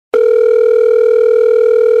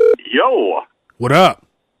Yo. What up?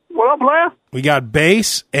 What up, player? We got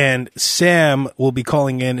Bass, and Sam will be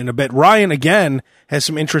calling in a bit. Ryan, again, has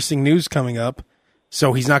some interesting news coming up,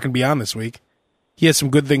 so he's not going to be on this week. He has some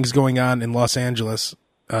good things going on in Los Angeles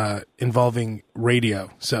involving radio,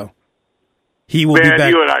 so he will be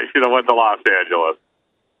back. You and I should have went to Los Angeles.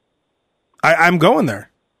 I'm going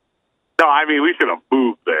there. No, I mean, we should have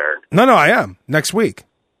moved there. No, I am. Next week.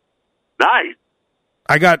 Nice.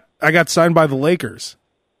 I got signed by the Lakers.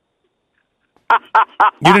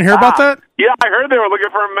 You didn't hear about that? Yeah, I heard they were looking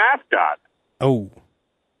for a mascot. Oh.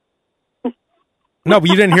 No, but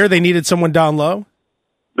you didn't hear they needed someone down low?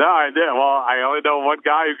 No, I did. Well, I only know one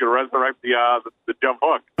guy who can resurrect the jump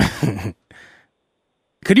hook.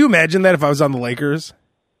 Could you imagine that if I was on the Lakers?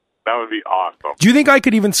 That would be awesome. Do you think I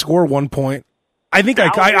could even score 1 point? I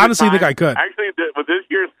honestly think I could. Actually, with this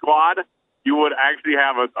year's squad, you would actually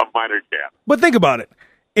have a minor chance. But think about it.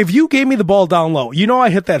 If you gave me the ball down low, you know I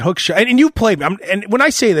hit that hook shot, and you played me. And when I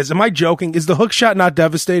say this, am I joking? Is the hook shot not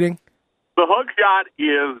devastating? The hook shot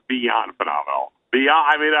is beyond phenomenal.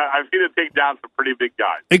 I've seen it take down some pretty big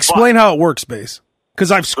guys. Explain how it works, Base. Because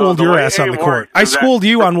I've schooled your ass on the court. I schooled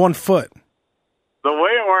you on 1 foot. The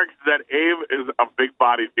way it works is that Abe is a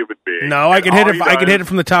big-bodied human being. No, I could hit it. I could hit it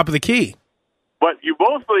from the top of the key. But you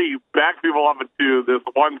mostly back people up into this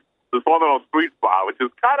one little sweet spot, which is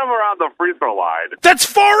kind of around the free throw line. That's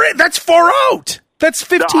far in. That's far out. That's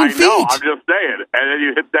 15 feet. No, I'm just saying. And then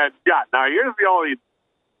you hit that shot. Now, here's the only...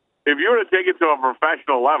 If you were to take it to a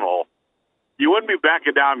professional level, you wouldn't be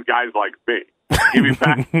backing down guys like me. You'd be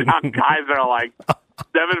backing down guys that are like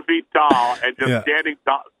 7 feet tall and just standing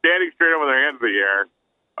straight up with their hands in the air.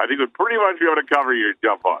 I think would pretty much be able to cover your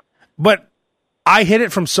jump hook. But I hit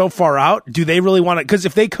it from so far out. Do they really want to? Because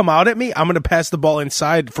if they come out at me, I'm going to pass the ball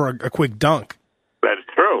inside for a quick dunk. That's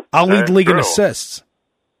true. I'll lead the league in assists.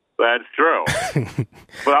 That's true.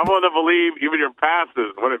 But I'm willing to believe even your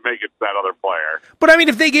passes wouldn't make it to that other player. But, I mean,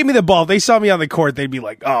 if they gave me the ball, if they saw me on the court, they'd be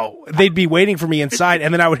like, oh, they'd be waiting for me inside,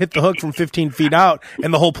 and then I would hit the hook from 15 feet out,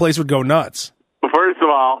 and the whole place would go nuts. First of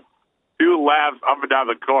all, 2 laps up and down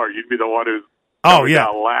the court, you'd be the one who's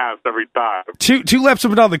down last every time. Two laps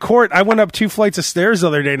up and down the court. I went up 2 flights of stairs the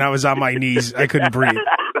other day, and I was on my knees. I couldn't breathe.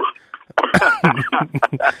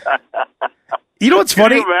 You know what's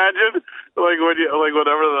funny? Can you imagine,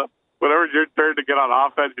 whenever it's your turn to get on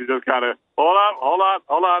offense, you just kind of hold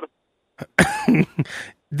on.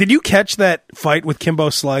 Did you catch that fight with Kimbo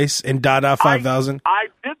Slice and Dada 5000? I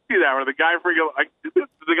did see that where the guy did the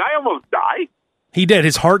guy almost die? He did.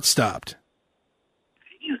 His heart stopped.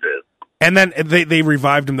 Jesus. And then they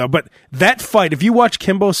revived him, though. But that fight, if you watch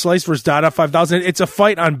Kimbo Slice versus Dada 5000, it's a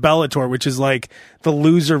fight on Bellator, which is like the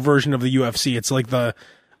loser version of the UFC. It's like the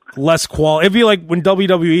less quality. It'd be like when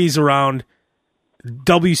WWE's around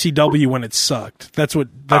WCW when it sucked. That's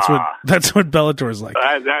what Bellator is like.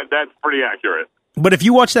 That's pretty accurate. But if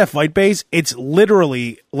you watch that fight, Base, it's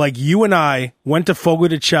literally like you and I went to Fogo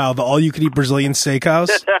de Chao, the all-you-can-eat Brazilian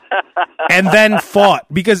steakhouse, and then fought.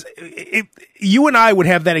 Because you and I would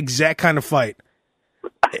have that exact kind of fight.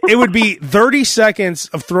 It would be 30 seconds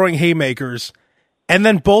of throwing haymakers, and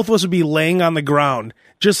then both of us would be laying on the ground,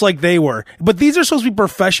 just like they were. But these are supposed to be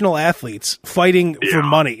professional athletes fighting for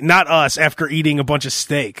money, not us after eating a bunch of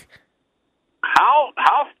steak. How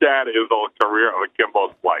sad is the career of a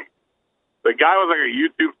Kimbo Slice? The guy was like a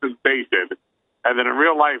YouTube sensation, and then in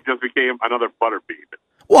real life just became another butterbean.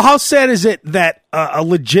 Well, how sad is it that a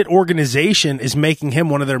legit organization is making him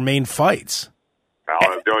one of their main fights?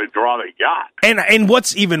 Well, it's the only draw they got. And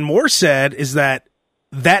what's even more sad is that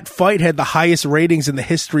fight had the highest ratings in the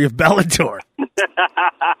history of Bellator.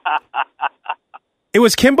 It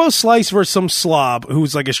was Kimbo Slice versus some slob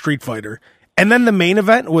who's like a street fighter. And then the main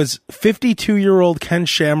event was 52-year-old Ken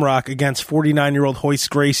Shamrock against 49-year-old Hoist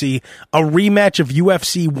Gracie, a rematch of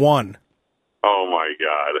UFC 1. Oh, my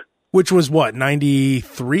God. Which was,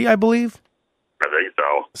 93, I believe? I think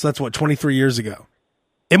so. So that's, 23 years ago.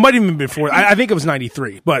 It might have even been before. I think it was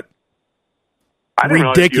 93, but I didn't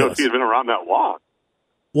ridiculous. UFC has been around that long.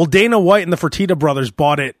 Well, Dana White and the Fertitta brothers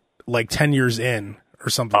bought it like 10 years in or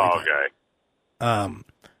something like that. Okay.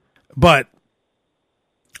 But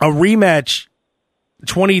a rematch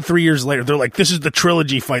 23 years later, they're like, this is the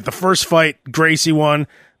trilogy fight. The first fight, Gracie won.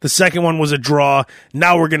 The second one was a draw.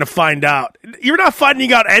 Now we're going to find out. You're not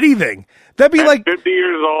finding out anything. That'd be like 50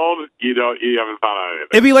 years old, you haven't found out anything.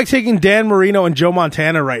 It'd be like taking Dan Marino and Joe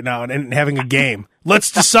Montana right now and having a game. Let's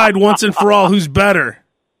decide once and for all who's better.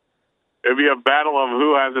 It'd be a battle of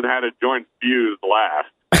who hasn't had a joint fuse last.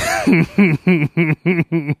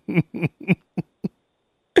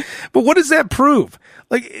 But what does that prove?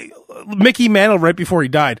 Like Mickey Mantle right before he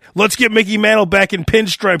died. Let's get Mickey Mantle back in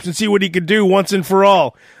pinstripes and see what he could do once and for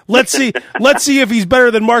all. Let's see if he's better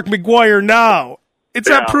than Mark McGwire now. It's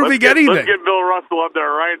not proving anything. Let's get Bill Russell up there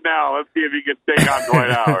right now. Let's see if he can take on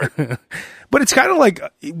Dwight Howard. But it's kind of like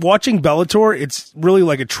watching Bellator. It's really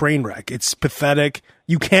like a train wreck. It's pathetic.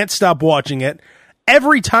 You can't stop watching it.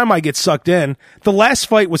 Every time I get sucked in, the last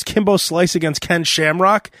fight was Kimbo Slice against Ken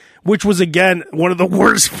Shamrock, which was, again, one of the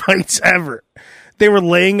worst fights ever. They were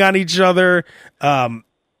laying on each other.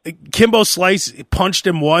 Kimbo Slice punched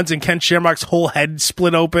him once, and Ken Shamrock's whole head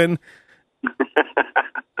split open.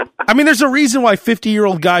 I mean, there's a reason why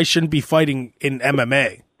 50-year-old guys shouldn't be fighting in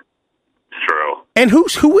MMA. True. And who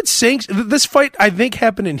would sanction this fight? I think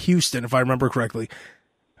happened in Houston, if I remember correctly.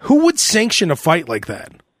 Who would sanction a fight like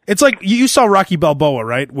that? It's like you saw Rocky Balboa,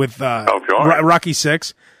 right, with sure. Rocky VI,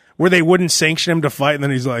 where they wouldn't sanction him to fight, and then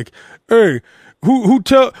he's like, "Hey,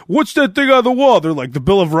 what's that thing on the wall?" They're like, "The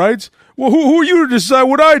Bill of Rights." Well, who are you to decide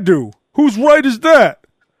what I do? Whose right is that?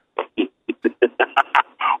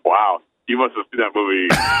 Wow. You must have seen that movie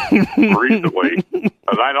recently,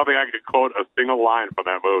 because I don't think I could quote a single line from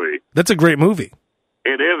that movie. That's a great movie.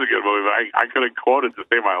 It is a good movie, but I couldn't quote it to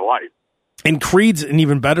save my life. And Creed's an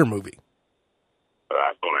even better movie.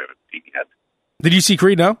 That's what I haven't seen yet. Did you see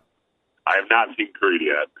Creed, no? I have not seen Creed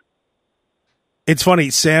yet. It's funny.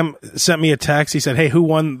 Sam sent me a text. He said, "Hey, who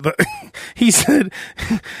won the?" he said,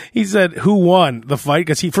 "Who won the fight?"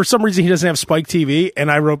 Because for some reason he doesn't have Spike TV, and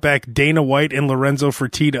I wrote back Dana White and Lorenzo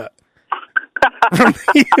Fertitta.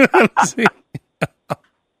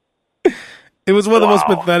 It was one of the most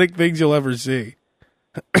pathetic things you'll ever see.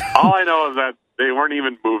 All I know is that they weren't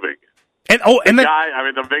even moving. And the guy, I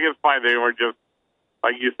mean, the biggest fight, they were just,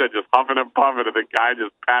 like you said, just huffing and puffing, and the guy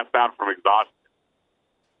just passed out from exhaustion.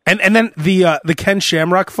 And then the Ken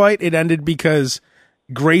Shamrock fight, it ended because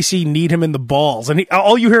Gracie kneed him in the balls, and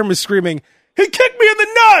all you hear him is screaming, "He kicked me in the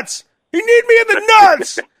nuts! He kneed me in the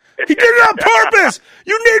nuts! He did it on purpose!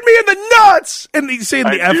 You need me in the nuts!" And he's saying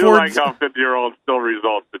the F word. I do like how 50-year-olds still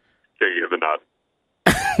result in kicking you in the nuts.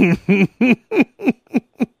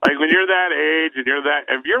 Like when you're that age and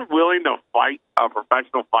if you're willing to fight a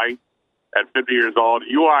professional fight at 50 years old,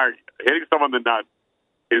 you are hitting someone in the nuts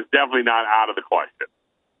is definitely not out of the question.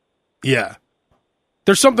 Yeah,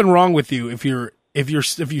 there's something wrong with you if you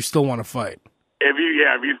still want to fight. If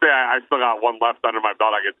you say I still got one left under my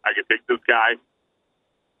belt, I could take this guy.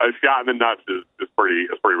 A shot in the nuts is pretty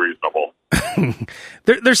reasonable.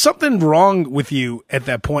 There's something wrong with you at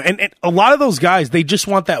that point. And a lot of those guys, they just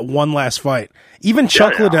want that one last fight. Even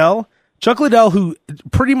Chuck Liddell, who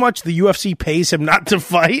pretty much the UFC pays him not to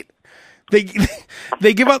fight, they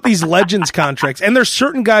give out these Legends contracts. And there's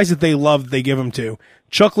certain guys that they love that they give them to.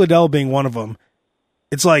 Chuck Liddell being one of them.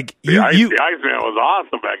 It's like the Iceman was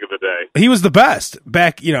awesome back in the day. He was the best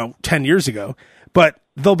back, 10 years ago. But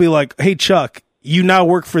they'll be like, "Hey, Chuck, you now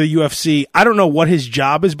work for the UFC." I don't know what his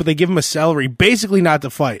job is, but they give him a salary basically not to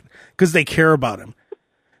fight because they care about him.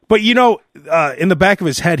 But, in the back of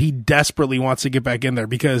his head, he desperately wants to get back in there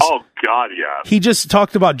because... Oh, God, yeah. He just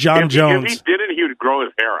talked about John Jones. If he didn't, he would grow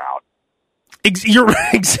his hair out. You're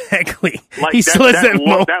right, exactly. Like he still has that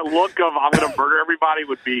look of "I'm going to murder everybody"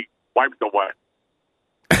 would be wiped away.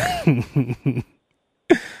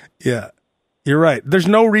 Yeah, you're right. There's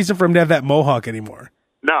no reason for him to have that mohawk anymore.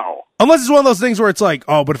 No. Unless it's one of those things where it's like,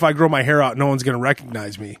 oh, but if I grow my hair out, no one's going to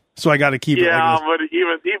recognize me. So I got to keep it like this.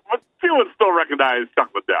 But people would still recognize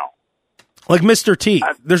Chuck Liddell. Like Mr. T.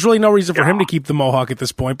 There's really no reason for him to keep the mohawk at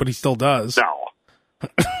this point, but he still does. No.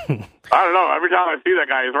 I don't know. Every time I see that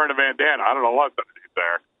guy, he's wearing a bandana. I don't know what's underneath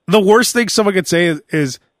there. The worst thing someone could say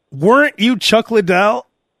is "Weren't you Chuck Liddell?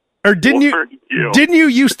 Or didn't you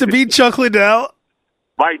used to be Chuck Liddell?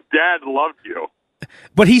 My dad loved you."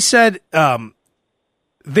 But he said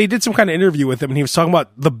they did some kind of interview with him, and he was talking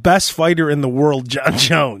about the best fighter in the world, John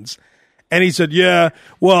Jones. And he said, "Yeah,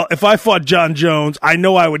 well, if I fought John Jones, I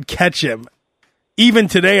know I would catch him. Even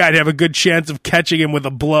today, I'd have a good chance of catching him with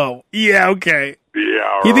a blow." Yeah, okay.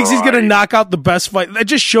 Yeah, he thinks he's going to knock out the best fight. That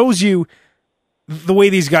just shows you the way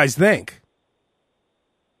these guys think.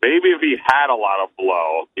 Maybe if he had a lot of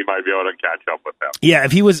blow, he might be able to catch up with them. Yeah,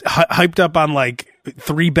 if he was hyped up on like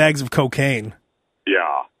 3 bags of cocaine.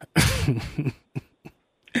 Yeah.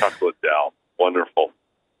 Chuck Liddell. Wonderful.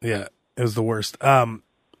 Yeah, it was the worst.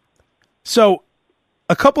 So,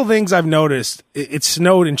 a couple things I've noticed. It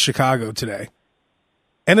snowed in Chicago today.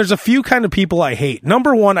 And there's a few kind of people I hate.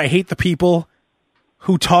 Number one, I hate the people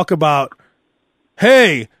who talk about,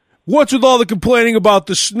 "Hey, what's with all the complaining about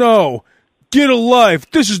the snow? Get a life.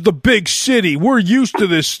 This is the big city. We're used to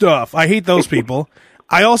this stuff." I hate those people.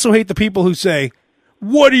 I also hate the people who say,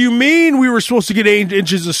 What do you mean we were supposed to get 8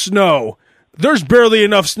 inches of snow? There's barely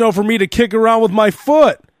enough snow for me to kick around with my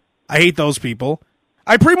foot. I hate those people.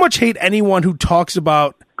 I pretty much hate anyone who talks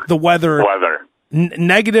about the weather.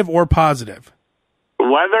 Negative or positive.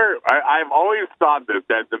 Weather, I've always thought this,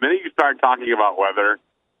 that the minute you start talking about weather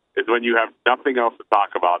is when you have nothing else to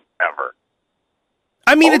talk about ever.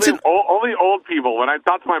 I mean, only old people. When I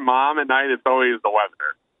talk to my mom at night, it's always the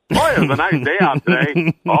weather. Boy, it was a nice day out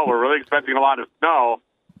today. Oh, we're really expecting a lot of snow.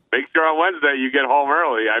 Make sure on Wednesday you get home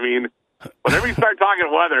early. I mean, whenever you start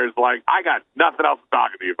talking weather, it's like, I got nothing else to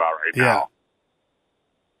talk to you about right now.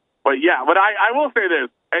 But I will say this.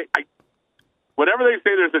 Whenever they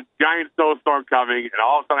say there's a giant snowstorm coming, and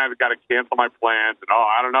all of a sudden I've got to cancel my plans, and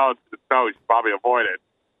I don't know, it's the snow, you should probably avoid it.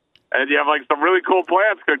 And you have like some really cool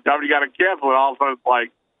plans could come, and you got to cancel it. All of a sudden it's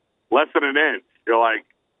like less than an inch. You're like,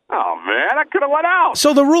 oh man, I could have went out.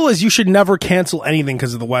 So the rule is you should never cancel anything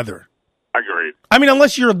because of the weather. Agreed. I mean,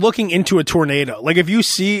 unless you're looking into a tornado. Like if you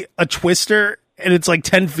see a twister and it's like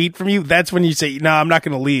 10 feet from you, that's when you say, no, I'm not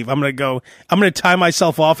going to leave. I'm going to tie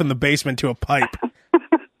myself off in the basement to a pipe.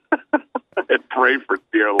 And pray for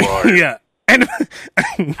dear Lord. Yeah. And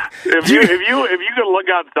if you can look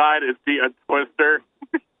outside and see a twister,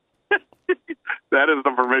 that is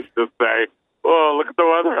the permission to say, oh, look at the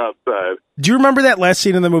weather outside. Do you remember that last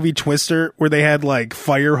scene in the movie Twister where they had like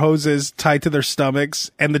fire hoses tied to their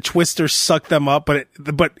stomachs and the twister sucked them up, but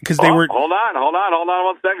because they were. Hold on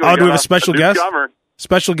 1 second. Oh, do we have a special guest? Cover.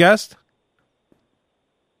 Special guest?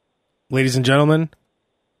 Ladies and gentlemen,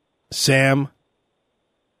 Sam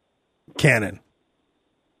Kanan.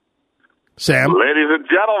 Sam? Ladies and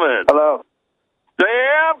gentlemen. Hello.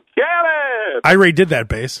 Sam Kanan. I already did that,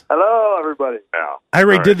 Bass. Hello, everybody. Yeah. I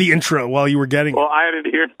already did the intro while you were getting it. Well, I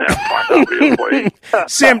didn't hear that part, obviously.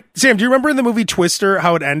 Sam, do you remember in the movie Twister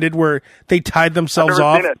how it ended where they tied themselves I've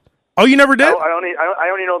off? never seen it. Oh, you never did? I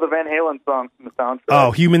only know the Van Halen song from the soundtrack.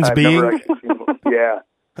 Oh, Humans I've Being? never actually seen it. Yeah.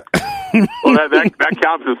 Well, that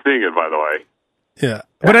counts as seeing it, by the way. Yeah.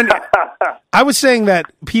 But I was saying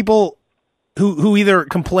that people who either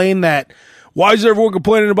complain that, why is everyone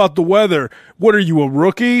complaining about the weather? What are you, a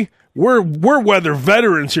rookie? We're weather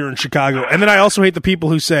veterans here in Chicago. And then I also hate the people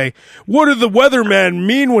who say, what did the weatherman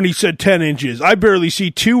mean when he said 10 inches? I barely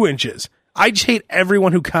see 2 inches. I just hate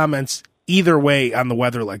everyone who comments either way on the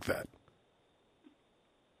weather like that.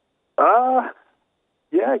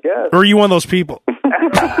 Yeah, I guess. Or are you one of those people?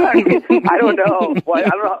 I don't know. Well, I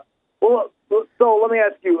don't know. Well, so let me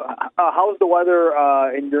ask you, how's the weather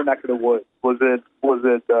in your neck of the woods? Was it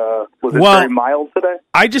very mild today?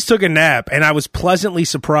 I just took a nap, and I was pleasantly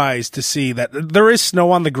surprised to see that there is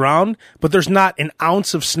snow on the ground, but there's not an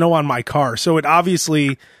ounce of snow on my car. So it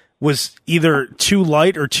obviously was either too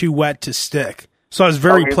light or too wet to stick. So I was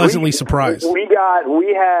very pleasantly surprised.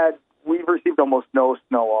 We've received almost no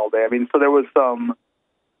snow all day. I mean, so there was some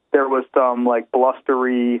like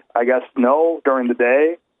blustery, I guess, snow during the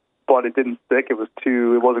day, but it didn't stick. It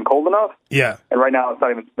wasn't cold enough. Yeah. And right now it's not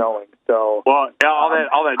even snowing. So all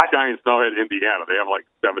that giant snow hit Indiana. They have like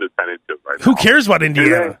 7 to 10 inches right now. Who cares about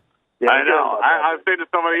Indiana? Yeah, I know. I was saying to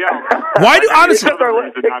somebody else. Why do honestly?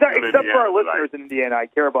 Except for our listeners in Indiana, I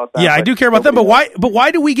care about that. Yeah, I do care about them. But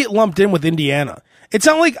why do we get lumped in with Indiana? It's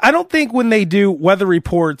not like, I don't think when they do weather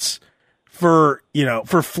reports for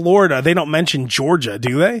Florida, they don't mention Georgia,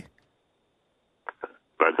 do they?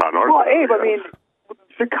 That's how north. Well, Abe, I mean,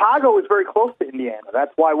 Chicago is very close to Indiana.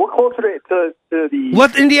 That's why we're closer to the.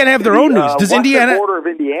 Let Indiana have their own news. Does Indiana border of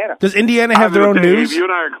Indiana? Does Indiana have their own news? You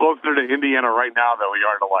and I are closer to Indiana right now than we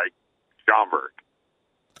are to like Schaumburg.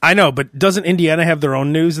 I know, but doesn't Indiana have their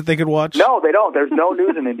own news that they could watch? No, they don't. There's no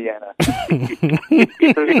news in Indiana. there's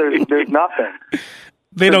nothing.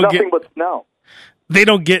 There's nothing but snow. They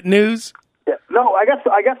don't get news? Yeah. No, I guess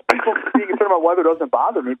people being concerned about weather doesn't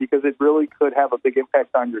bother me because it really could have a big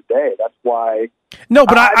impact on your day. That's why. No,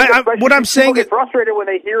 but what I'm saying is, frustrated when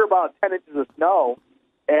they hear about 10 inches of snow,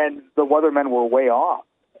 and the weathermen were way off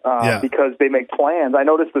because they make plans. I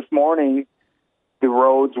noticed this morning the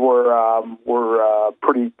roads were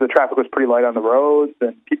pretty. The traffic was pretty light on the roads,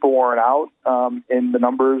 and people weren't out in the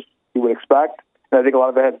numbers you would expect. And I think a lot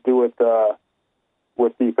of it had to do with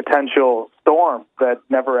the potential storm that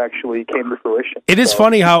never actually came to fruition. It is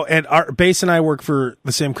funny how Bass and I work for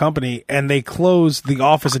the same company, and they close the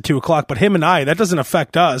office at 2:00. But him and I, that doesn't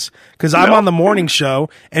affect us because I'm on the morning show,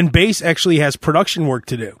 and Bass actually has production work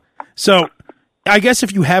to do. So I guess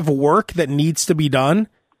if you have work that needs to be done,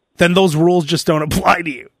 then those rules just don't apply to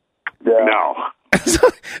you. Yeah. No.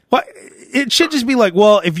 Well, it should just be like,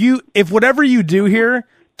 well, if whatever you do here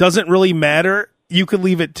doesn't really matter, you could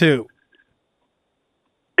leave it too.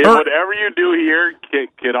 If whatever you do here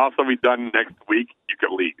can also be done next week, you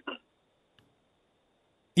can leave.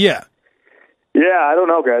 Yeah. Yeah, I don't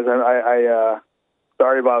know, guys. I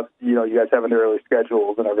sorry about you guys having the early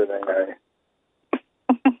schedules and everything.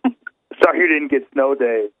 Sorry you didn't get snow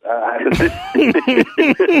days. Is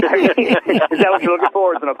that what you're looking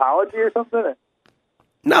for? Is an apology or something?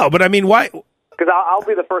 No, but I mean, why? Because I'll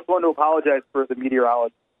be the first one to apologize for the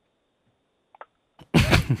meteorology.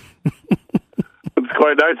 It's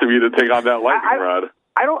quite nice of you to take on that lightning rod.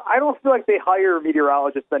 I don't feel like they hire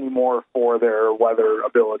meteorologists anymore for their weather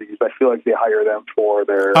abilities. I feel like they hire them for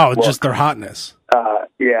their just their hotness.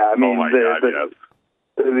 Yeah, I mean, yes.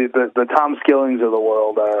 the Tom Skillings of the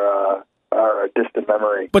world are a distant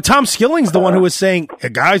memory. But Tom Skilling's the one who was saying, hey,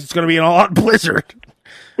 guys, it's going to be an all-out blizzard.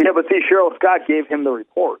 Yeah, but see, Cheryl Scott gave him the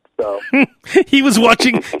report, so he was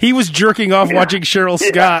jerking off watching Cheryl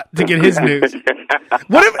Scott to get his news.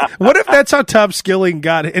 What if that's how Tom Skilling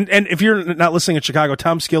got it? And if you're not listening in Chicago,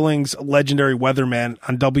 Tom Skilling's legendary weatherman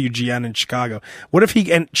on WGN in Chicago. What if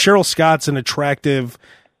and Cheryl Scott's an attractive,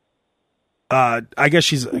 I guess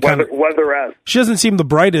she's kind of weather-esque. She doesn't seem the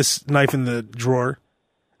brightest knife in the drawer,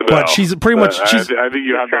 but she's pretty much. I think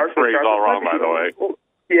you have that phrase all wrong, by the way.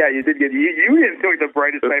 Yeah, you did get. You didn't feel like the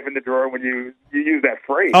brightest knife in the drawer when you use that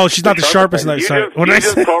phrase. Oh, she's not the sharpest knife. You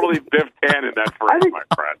just totally biffed Kanan in that phrase, my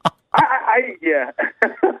friend. Yeah.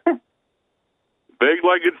 Big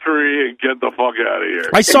like a tree and get the fuck out of here.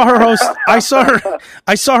 I saw her host. I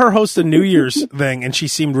saw her host a New Year's thing, and she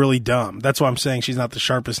seemed really dumb. That's why I'm saying she's not the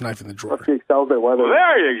sharpest knife in the drawer. She excels at weather.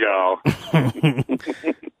 There you go.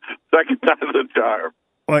 Second time's a charm.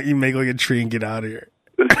 Why don't you make like a tree and get out of here?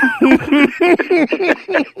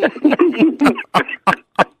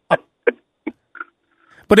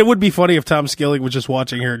 But it would be funny if Tom Skilling was just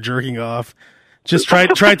watching her jerking off, just try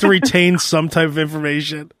to retain some type of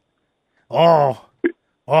information. Oh.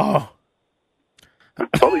 Something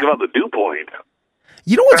about the dew point.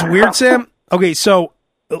 You know what's weird, Sam? Okay, so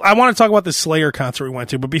I want to talk about the Slayer concert we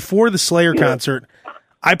went to, but before the Slayer concert,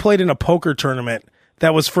 I played in a poker tournament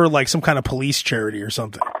that was for like some kind of police charity or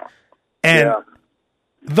something. And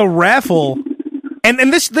the raffle,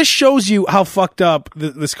 and this shows you how fucked up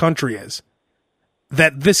this country is,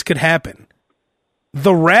 that this could happen.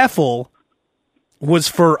 The raffle was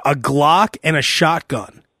for a Glock and a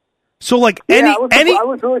shotgun. So like I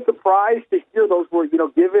was really surprised to hear those were,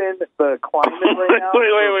 given the climate right now.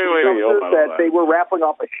 wait. That they were raffling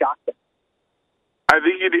off a shotgun. I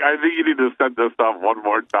think you need to set this up one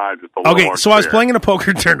more time. Just a little more so I was playing in a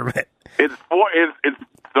poker tournament. It's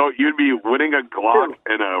so you'd be winning a Glock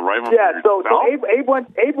and a rifle. Yeah, so Abe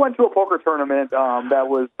went to a poker tournament that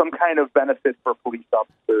was some kind of benefit for police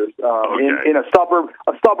officers in a suburb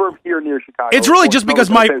here near Chicago. It's really just because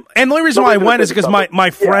and the only reason why I went is because my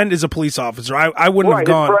friend is a police officer. I wouldn't have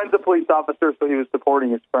gone. His friend's a police officer, so he was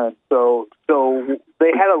supporting his friend. So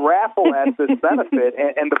they had a raffle at this benefit,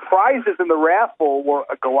 and the prizes in the raffle were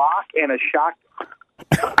a Glock and a shotgun.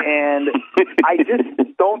 And I just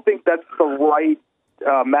don't think that's the right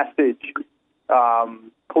message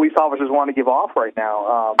police officers want to give off right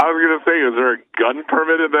now. I was going to say, is there a gun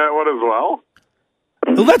permit in that one as well?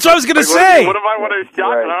 Well, that's what I was going to say. What if I want a shotgun?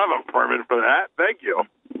 Right. I don't have a permit for that. Thank you.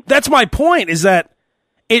 That's my point, is that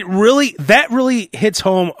that really hits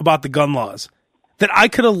home about the gun laws. That I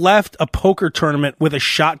could have left a poker tournament with a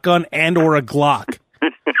shotgun and or a Glock.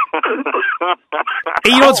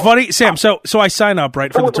 And you know what's funny, Sam? So I sign up for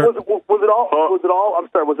the tournament. Was it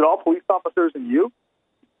all police officers and you?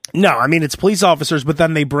 No, I mean it's police officers, but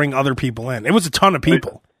then they bring other people in. It was a ton of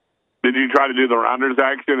people. Did you try to do the rounders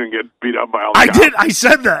action and get beat up by all the cops? I did. I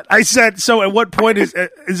said that. I said, so at what point is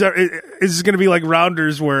this going to be like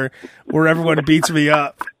rounders where everyone beats me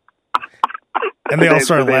up? And they all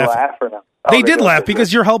started laughing. They did laugh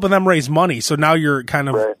because you're helping them raise money, so now you're kind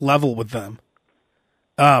of level with them.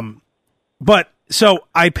 But so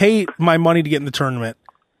I pay my money to get in the tournament,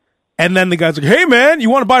 and then the guy's like, "Hey man, you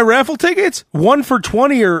want to buy raffle tickets? 1 for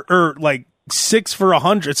 20 or like 6 for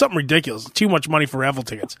 100? Something ridiculous. Too much money for raffle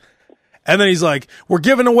tickets." And then he's like, "We're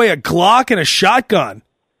giving away a Glock and a shotgun."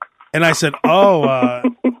 And I said, "Oh."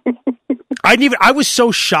 I was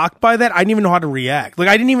so shocked by that, I didn't even know how to react. Like,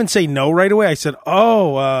 I didn't even say no right away. I said,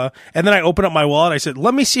 and then I opened up my wallet. I said,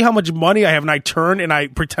 "Let me see how much money I have." And I turned and I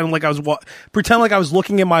pretend like I was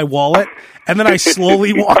looking in my wallet. And then I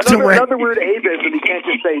slowly walked away. Another weird Abe is when you can't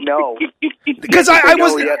just say no. Because I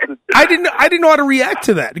didn't know how to react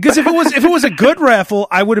to that. Because if it was a good raffle,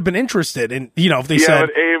 I would have been interested. And if they said, but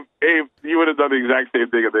Abe, you would have done the exact same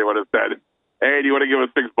thing if they would have said, "Hey, do you want to give us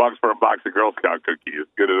 $6 for a box of Girl Scout cookies?"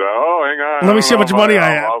 Good as hang on. Let me see how much money I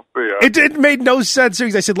have. I'll see. It made no sense. So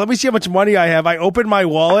I said, let me see how much money I have. I opened my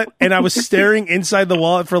wallet, and I was staring inside the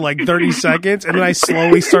wallet for like 30 seconds, and then I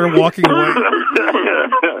slowly started walking away.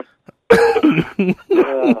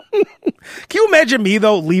 Can you imagine me,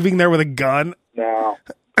 though, leaving there with a gun? No.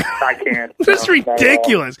 I can't. That's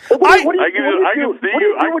ridiculous. I can see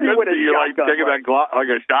you like taking that like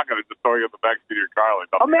a shotgun and just throwing it in the back seat of your car.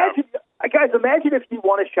 Imagine if you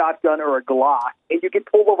want a shotgun or a Glock and you get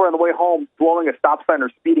pulled over on the way home blowing a stop sign or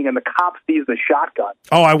speeding and the cop sees the shotgun.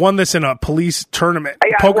 Oh, I won this in a police tournament.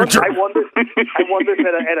 Poker tournament. I won this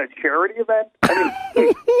at a charity event.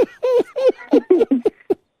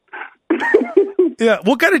 Yeah,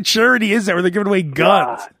 what kind of charity is that where they're giving away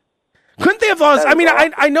guns? God. Couldn't they have laws? I mean,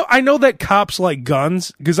 I know that cops like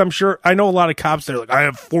guns because I know a lot of cops. They're like, I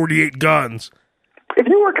have 48 guns. If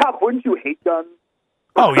you were a cop, wouldn't you hate guns?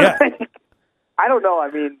 Oh yeah. I don't know.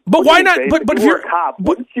 I mean, but why not? But if you're a cop,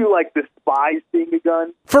 wouldn't you like despise seeing a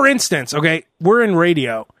gun? For instance, okay, we're in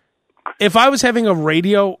radio. If I was having a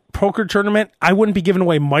radio poker tournament, I wouldn't be giving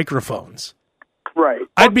away microphones. Right.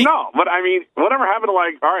 No, but I mean, whatever happened to all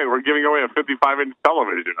right, we're giving away a 55-inch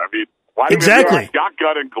television. I mean, why do you have a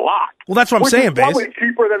shotgun and Glock? Well, that's what I'm saying, Bass. Probably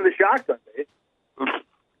cheaper than the shotgun, Bass.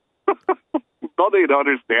 Don't they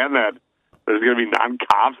understand that there's going to be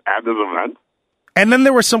non-cops at this event? And then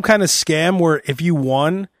there was some kind of scam where if you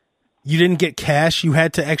won, you didn't get cash. You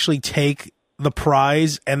had to actually take the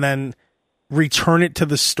prize and then return it to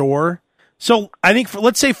the store. So I think,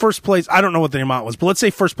 let's say first place, I don't know what the amount was, but let's say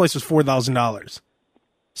first place was $4,000.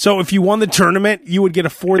 So if you won the tournament, you would get a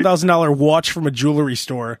 $4,000 watch from a jewelry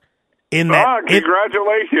store.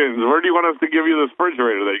 Congratulations. Where do you want us to give you this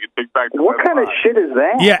refrigerator that you can take back to What kind of shit is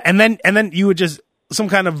that? Yeah, and then you would just, some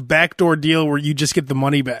kind of backdoor deal where you just get the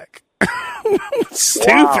money back.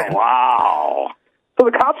 Stupid. Wow. So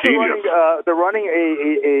the cops are running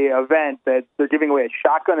a event that they're giving away a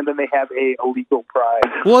shotgun, and then they have a illegal prize.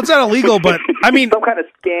 Well, it's not illegal, but I mean some kind of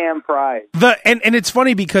scam prize. And it's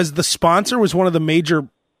funny because the sponsor was one of the major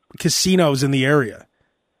casinos in the area,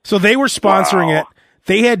 so they were sponsoring it.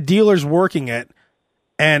 They had dealers working it,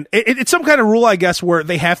 and it's some kind of rule, I guess, where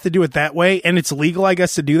they have to do it that way, and it's legal, I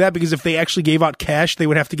guess, to do that because if they actually gave out cash, they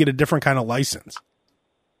would have to get a different kind of license.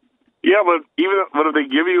 Yeah, but if they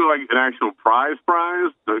give you like an actual prize, are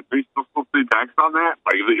they still supposed to pay tax on that?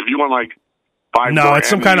 Like if you want like $5,000. No, it's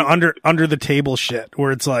some kind of under the table shit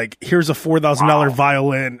where it's like, here's a $4,000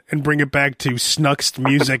 violin and bring it back to Snuckst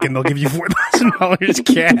Music and they'll give you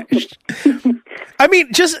 $4,000 cash. I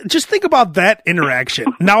mean, just think about that interaction.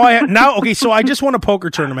 Okay, so I just won a poker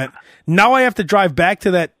tournament. Now I have to drive back to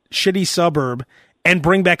that shitty suburb and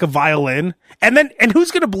bring back a violin. And who's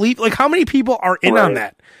going to believe, like, how many people are in on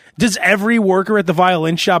that? Does every worker at the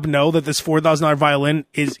violin shop know that this $4,000 violin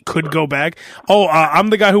could go back? Oh, I'm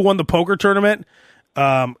the guy who won the poker tournament.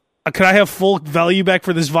 Can I have full value back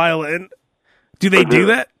for this violin? Do they do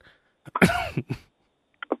that? You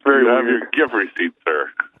have your gift receipt,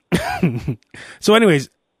 sir. So anyways,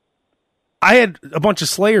 I had a bunch of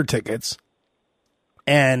Slayer tickets,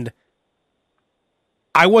 and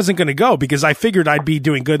I wasn't going to go because I figured I'd be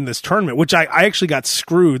doing good in this tournament, which I actually got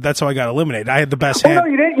screwed. That's how I got eliminated. I had the best hand. No,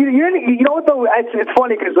 you didn't. You know what, though? It's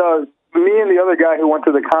funny because me and the other guy who went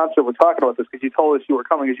to the concert were talking about this because you told us you were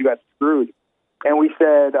coming because you got screwed. And we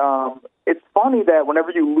said, it's funny that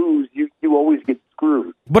whenever you lose, you always get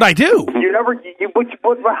screwed. But I do. You never. But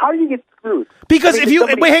how do you get screwed? Because if you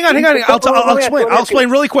wait, hang on. I'll explain. I'll explain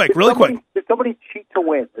really quick. Did somebody cheat to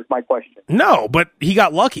win? Is my question. No, but he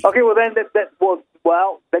got lucky. Okay, well then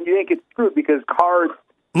then you didn't get screwed because cards.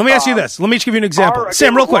 Let me ask you this. Let me just give you an example,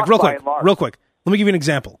 Sam. Real quick. Let me give you an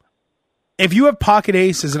example. If you have pocket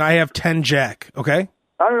aces and I have 10 jack, okay?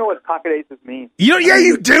 I don't know what pocket aces mean. Yeah,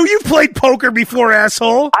 you do. You've played poker before,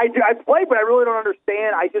 asshole. I do. I play, but I really don't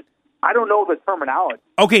understand. I don't know the terminology.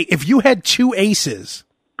 Okay, if you had 2 aces.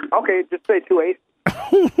 Okay, just say 2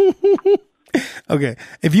 aces. Okay,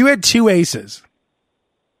 if you had 2 aces,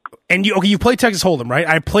 and you play Texas Hold'em, right?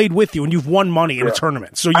 I played with you, and you've won money in a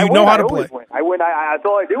tournament, so you know how to play. Win. I win. That's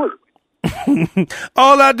all I do is win.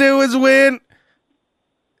 All I do is win.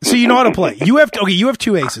 So you know how to play. You have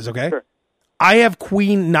 2 aces, okay? Sure. I have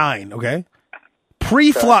queen 9, okay?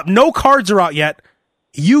 Pre-flop, no cards are out yet.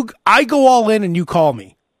 I go all in and you call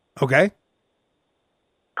me, okay?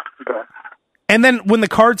 Okay. And then when the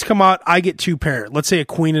cards come out, I get 2 pairs. Let's say a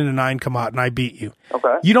queen and a 9 come out and I beat you.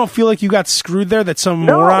 Okay. You don't feel like you got screwed there, that some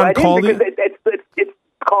moron called you? It's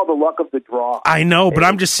called the luck of the draw. I know, but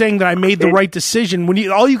I'm just saying that I made the right decision.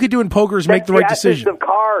 All you could do in poker is make the right decision. Of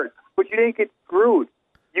cards, but you didn't get screwed.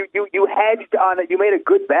 You hedged on it. You made a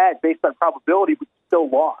good bet based on probability, still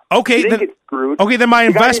lost. Okay, you didn't then get screwed. Okay, then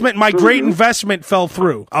my great investment fell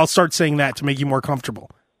through. I'll start saying that to make you more comfortable.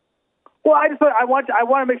 Well, I want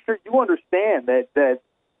to make sure you understand that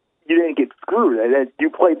you didn't get screwed. That you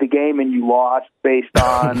played the game and you lost based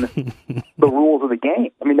on the rules of the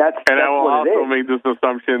game. I mean, that's I will what also make this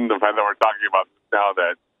assumption, the fact that we're talking about this now,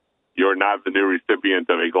 that you're not the new recipient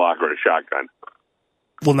of a Glock or a shotgun.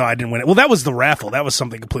 Well, no, I didn't win it. Well, that was the raffle. That was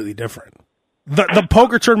something completely different. The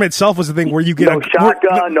poker tournament itself was the thing where you get no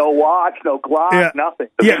shotgun, no watch, no Glock, nothing.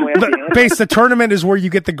 The tournament is where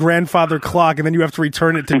you get the grandfather clock, and then you have to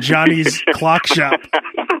return it to Johnny's clock shop.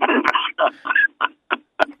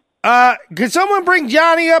 Could someone bring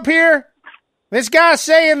Johnny up here? This guy's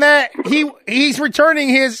saying that he's returning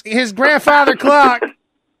his grandfather clock.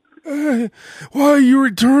 Why are you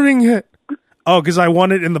returning it? Oh, because I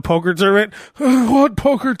won it in the poker tournament? What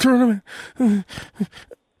poker tournament?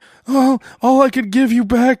 All I could give you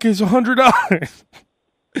back is $100.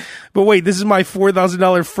 But wait, this is my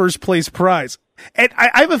 $4,000 first place prize. And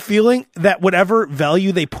I have a feeling that whatever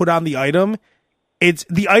value they put on the item,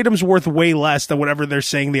 the item's worth way less than whatever they're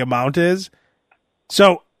saying the amount is.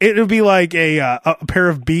 So it would be like a pair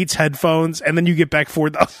of Beats headphones, and then you get back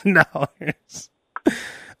 $4,000.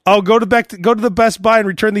 Oh, go to the Best Buy and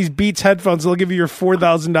return these Beats headphones. They'll give you your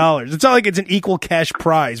 $4,000. It's not like it's an equal cash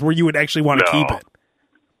prize where you would actually want to keep it.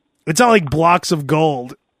 It's not like blocks of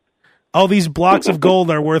gold. All these blocks of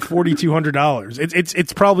gold are worth $4,200.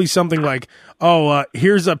 It's probably something like,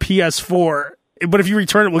 here's a PS4, but if you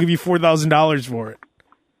return it, we'll give you $4,000 for it.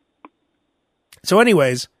 So,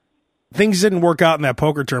 anyways, things didn't work out in that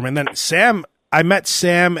poker tournament. And then I met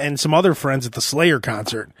Sam and some other friends at the Slayer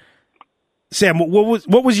concert. Sam,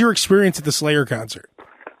 what was your experience at the Slayer concert?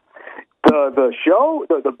 The show,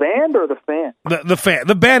 the band, or the fan?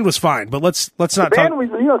 The band was fine, but let's not talk. The band was,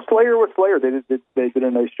 Slayer was Slayer. They did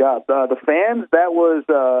a nice job. The fans, that was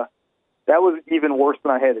even worse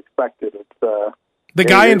than I had expected. It's the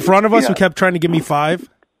guy in front of us who kept trying to give me 5.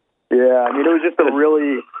 Yeah, I mean, it was just it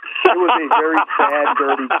was a very sad,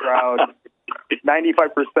 dirty crowd.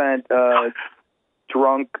 95%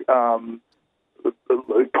 drunk.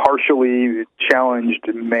 Partially challenged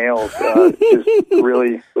males, just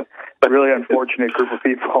really unfortunate group of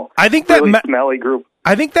people. I think really smelly group.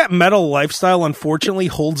 I think that metal lifestyle, unfortunately,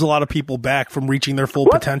 holds a lot of people back from reaching their full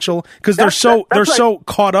potential because they're so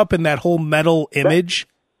caught up in that whole metal image.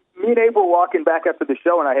 Me and Abe were walking back after the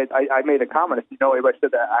show, and I made a comment. If you know, Abe, I said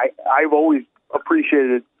that I've always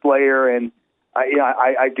appreciated Slayer, and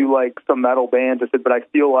I do like some metal bands. I said, but I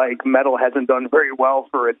feel like metal hasn't done very well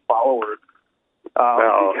for its followers.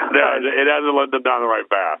 No, it hasn't led them down the right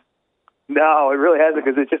path. No, it really hasn't,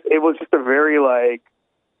 because it was just a very, like,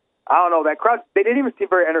 I don't know, that crowd, they didn't even seem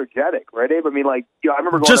very energetic, right, Abe? I mean, like, I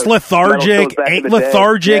remember going just lethargic,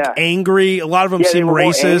 angry. A lot of them seem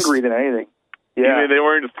racist. More angry than anything. Yeah, they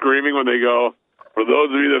weren't screaming when they go, for those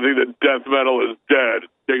of you that think that death metal is dead,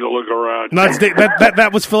 take a look around. No,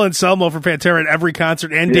 that was Phil Anselmo for Pantera at every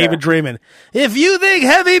concert, and David Draymond. If you think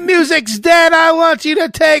heavy music's dead, I want you to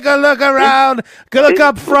take a look around. Look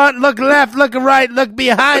up front, look left, look right, look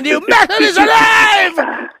behind you. Metal is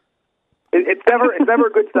alive! It's never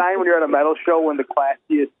a good sign when you're at a metal show when the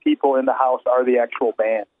classiest people in the house are the actual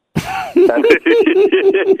band. And I'm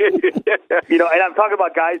talking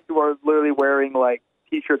about guys who are literally wearing, like,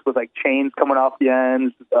 T-shirts with, like, chains coming off the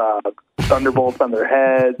ends, thunderbolts on their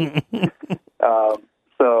heads.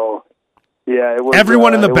 It was,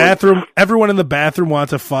 everyone in the bathroom wanted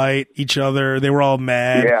to fight each other. They were all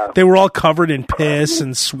mad. Yeah. They were all covered in piss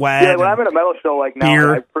and sweat. Yeah, when I'm at a metal show, like,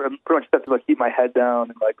 now, I pretty much have to, like, keep my head down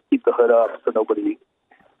and, like, keep the hood up so nobody.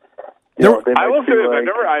 I will say this: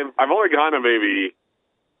 I've only gone to maybe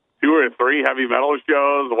 2 or 3 heavy metal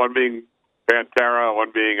shows. One being Pantera,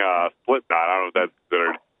 one being Slipknot. I don't know if that's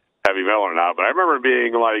considered heavy metal or not, but I remember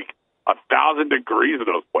being like 1,000 degrees in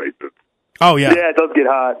those places. Oh, yeah. Yeah, it does get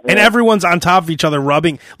hot. And everyone's on top of each other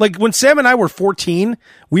rubbing. Like, when Sam and I were 14,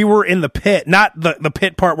 we were in the pit. Not the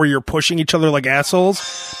pit part where you're pushing each other like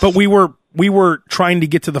assholes, but we were trying to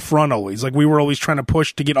get to the front always. Like, we were always trying to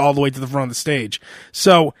push to get all the way to the front of the stage.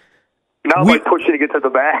 So... Now I push you to get to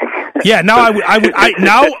the back. Yeah, now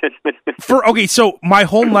so my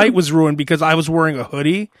whole night was ruined because I was wearing a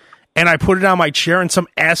hoodie and I put it on my chair and some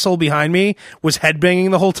asshole behind me was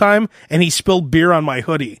headbanging the whole time and he spilled beer on my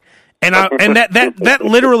hoodie. And that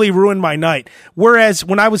literally ruined my night. Whereas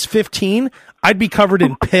when I was 15, I'd be covered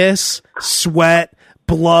in piss, sweat,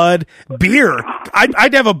 blood, beer.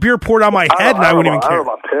 I'd have a beer poured on my head and I wouldn't even care.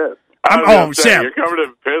 I don't know about piss. Sam. You're covered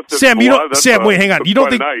in piss. Sam, wait, hang on. You don't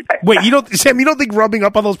think rubbing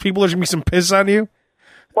up on those people there's gonna be some piss on you?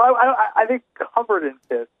 Well, I think covered in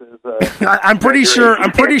piss is. I'm pretty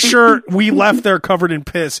sure we left there covered in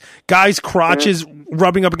piss. Guys' crotches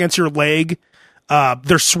rubbing up against your leg.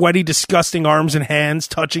 Their sweaty, disgusting arms and hands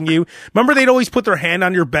touching you. Remember, they'd always put their hand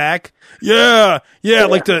on your back. Yeah.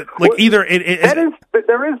 Like either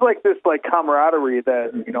there is like this like camaraderie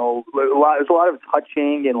that there's a lot of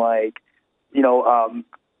touching and like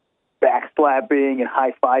backslapping and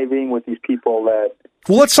high fiving with these people that.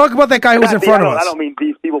 Well, let's talk about that guy who was in front of us. I don't mean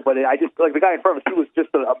these people, but I just like the guy in front of us. He was just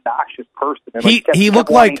an obnoxious person. And, he looked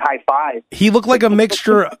like high five. He looked like a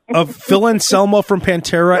mixture of Phil Anselmo from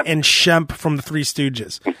Pantera and Shemp from the Three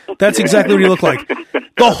Stooges. That's exactly what he looked like.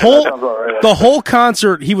 The whole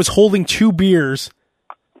concert, he was holding 2 beers,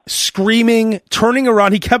 screaming, turning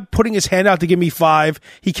around. He kept putting his hand out to give me 5.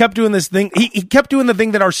 He kept doing this thing. He kept doing the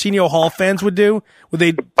thing that Arsenio Hall fans would do, where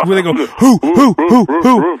they go,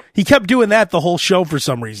 who. He kept doing that the whole show for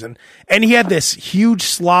some reason. And he had this huge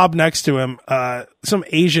slob next to him, some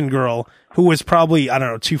Asian girl who was probably,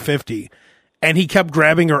 250. And he kept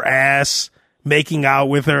grabbing her ass, making out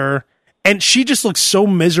with her. And she just looked so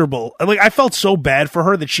miserable. Like, I felt so bad for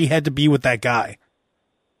her that she had to be with that guy.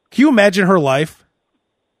 Can you imagine her life?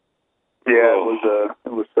 Yeah,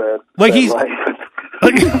 it was sad. Like he's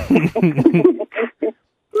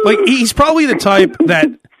like he's probably the type that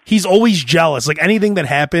he's always jealous. Like anything that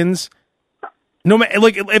happens, no matter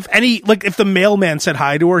if the mailman said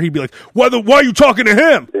hi to her, he'd be like, why are you talking to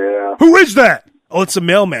him? Yeah. Who is that? Oh, it's the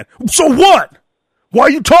mailman. So what? Why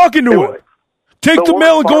are you talking to him? Take the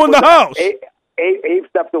mail and go in the house. Abe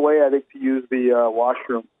stepped away, I think, to use the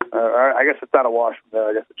washroom. I guess it's not a washroom there.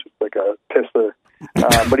 I guess it's just like a pisser.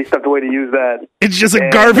 But he stepped away to use that. It's just a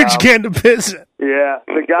garbage can to piss in. Yeah,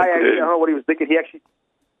 the guy, I don't know what he was thinking. He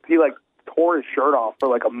tore his shirt off for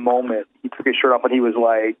like a moment. He took his shirt off and he was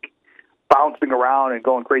like bouncing around and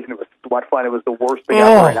going crazy. And it was sweat flying. It was the worst thing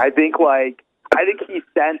ever. And I think he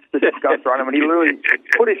sensed the disgust on him, and he literally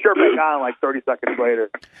put his shirt back on like 30 seconds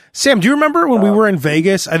later. Sam, do you remember when we were in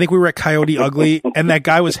Vegas? I think we were at Coyote Ugly, and that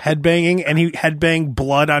guy was headbanging, and he headbanged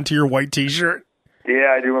blood onto your white T-shirt?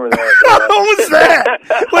 Yeah, I do remember that. What was that?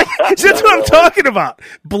 That's what I'm talking about.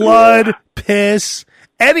 Blood, piss.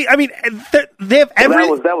 They have every.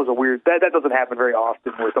 That was a weird. That doesn't happen very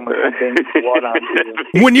often where someone headbangs blood onto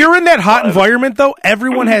you. When you're in that hot environment, though,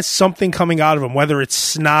 everyone has something coming out of them, whether it's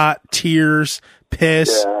snot, tears,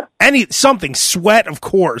 piss, something, sweat, of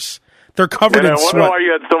course. They're covered in sweat. I wonder why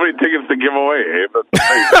you had so many tickets to give away, Abe.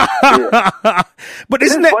 That's But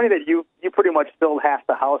isn't that funny that you pretty much filled half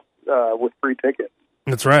the house with free tickets?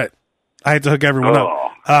 That's right. I had to hook everyone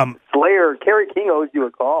up. Slayer, Kerry King owes you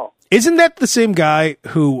a call. Isn't that the same guy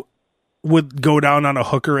who would go down on a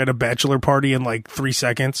hooker at a bachelor party in like 3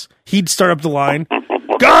 seconds? He'd start up the line.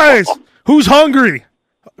 Guys, who's hungry?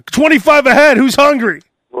 25 ahead. Who's hungry?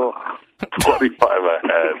 25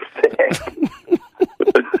 ahead.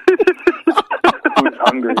 Who's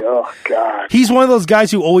hungry? Oh, God. He's one of those guys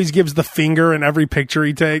who always gives the finger in every picture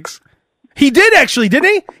he takes. He did actually,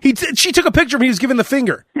 didn't he? She took a picture of him. He was giving the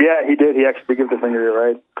finger. Yeah, he did. He actually gave the finger. You're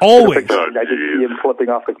right. Always. I did see him flipping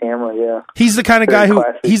off the camera. Yeah. He's the kind of guy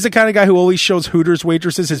who always shows Hooters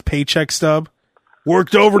waitresses his paycheck stub.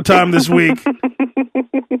 Worked overtime this week.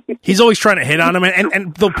 He's always trying to hit on him,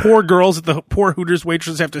 and the poor girls at the poor Hooters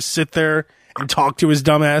waitresses have to sit there and talk to his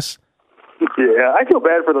dumbass. Yeah, I feel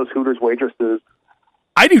bad for those Hooters waitresses.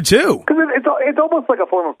 I do too. Because it's almost like a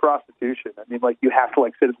form of prostitution. I mean, like you have to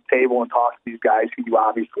like sit at the table and talk to these guys who you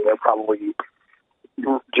obviously are probably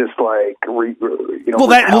just like Well,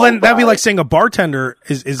 then that'd be like saying a bartender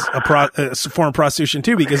is a form of prostitution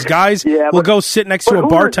too, because guys will go sit next to a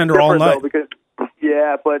bartender all night.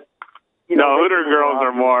 But Hooter girls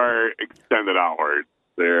are more extended outward.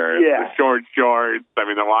 They're short shorts. I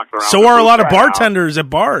mean, they're walking around. So are a lot of bartenders at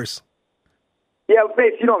bars. Yeah,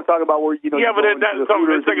 Bates, you know what I'm talking about. Where but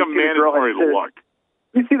it's like a mandatory look.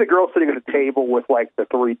 You see the girl sitting at a table with like the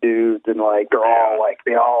 3 dudes, and like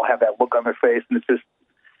they all have that look on their face, and it's just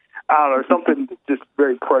I don't know, something just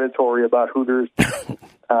very predatory about Hooters.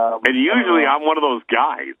 And usually I'm one of those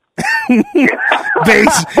guys.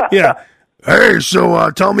 Bates, yeah. Hey, so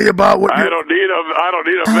tell me about what I don't need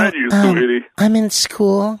a menu, sweetie. I'm in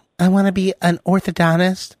school. I want to be an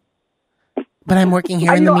orthodontist, but I'm working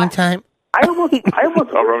here in the meantime. I almost wish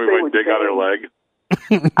my dick on her leg.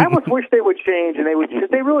 I almost wish they would change, and because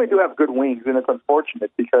they really do have good wings, and it's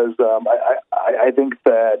unfortunate because I think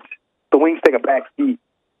that the wings take a back seat,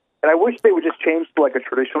 and I wish they would just change to like a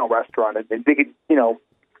traditional restaurant, and they could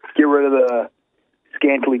get rid of the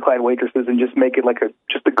scantily clad waitresses and just make it like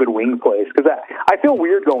just a good wing place. Because I feel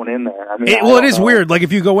weird going in there. I mean, it is weird. Like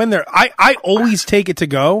if you go in there, I always take it to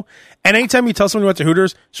go. And anytime you tell someone you went to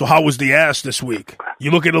Hooters, so how was the ass this week? You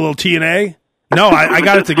look at a little TNA? No, I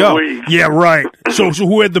got it to go. Yeah, right. So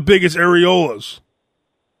who had the biggest areolas?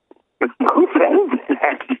 Who says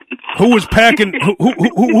that? Who was packing?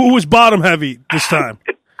 Who was bottom heavy this time?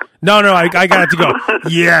 No, I got it to go.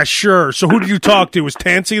 Yeah, sure. So who did you talk to? Was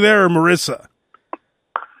Tansy there or Marissa?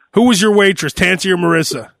 Who was your waitress, Tansy or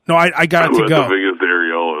Marissa? No, I got it to go.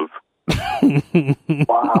 The biggest areolas.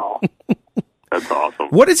 Wow. That's awesome.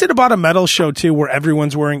 What is it about a metal show, too, where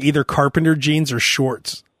everyone's wearing either carpenter jeans or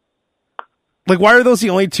shorts? Like, why are those the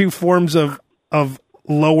only two forms of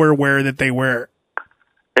lower wear that they wear?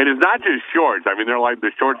 And it's not just shorts. I mean, they're like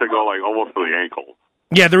the shorts that go like almost to the ankles.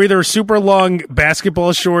 Yeah, they're either super long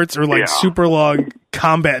basketball shorts or like super long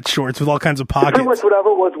combat shorts with all kinds of pockets. Pretty much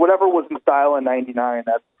whatever was in style in '99.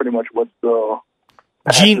 That's pretty much what's the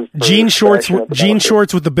jean shorts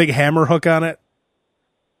with the big hammer hook on it.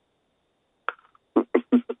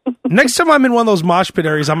 Next time I'm in one of those mosh pit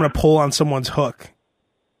areas, I'm going to pull on someone's hook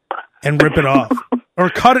and rip it off or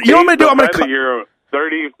cut it. You know what I'm going to do? I'm going to cut. You're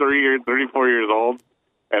 34 years old.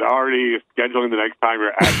 And already scheduling the next time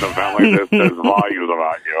you're at an event like this, there's volumes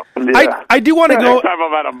about you. Yeah. I do want to go. Next time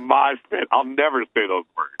I'm at a mosh pit, I'll never say those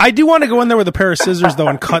words. I do want to go in there with a pair of scissors, though,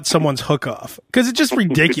 and cut someone's hook off. Because it's just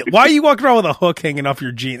ridiculous. Why are you walking around with a hook hanging off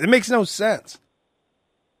your jeans? It makes no sense.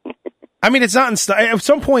 I mean, it's not in style. At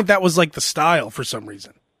some point, that was like the style for some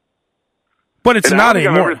reason. But it's not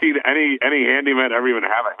anymore. I've never seen any handyman ever even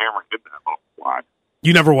have a hammer in that slot.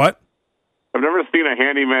 You never what? I've never seen a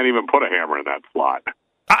handyman even put a hammer in that slot.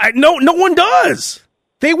 No one does.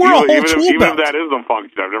 They wear a whole tool belt. Even if that is a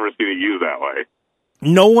function, I've never seen it used that way.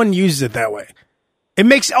 No one uses it that way. It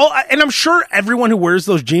makes, and I'm sure everyone who wears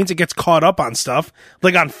those jeans, it gets caught up on stuff,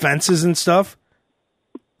 like on fences and stuff.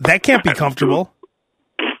 That can't be comfortable.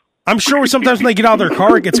 I'm sure sometimes when they get out of their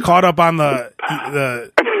car, it gets caught up on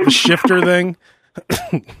the shifter thing.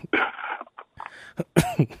 I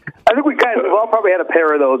think we've all probably had a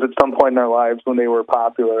pair of those at some point in our lives when they were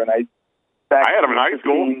popular, and I had them in high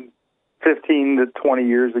school 15 to 20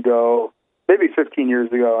 years ago, maybe 15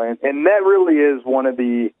 years ago. And that really is one of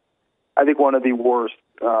the worst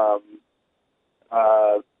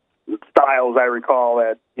styles I recall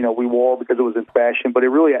that, we wore because it was in fashion, but it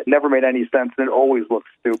really never made any sense and it always looked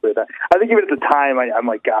stupid. I think even at the time, I'm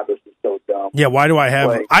like, God, this is so dumb. Yeah, why do I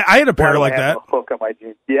have I had a pair like that. A hook on my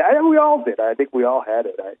jeans? Yeah, we all did. I think we all had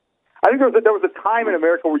it. I think there was a time in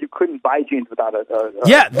America where you couldn't buy jeans without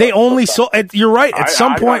they only sold. You're right. At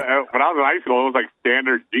some point, when I was in high school, it was like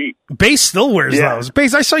standard jeans. Base still wears those.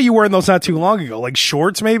 Base, I saw you wearing those not too long ago, like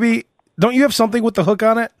shorts maybe. Don't you have something with the hook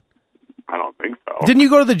on it? I don't think so. Didn't you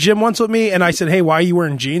go to the gym once with me and I said, "Hey, why are you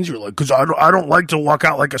wearing jeans?" You're like, "Because I don't like to walk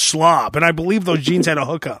out like a slob." And I believe those jeans had a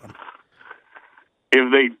hook on them.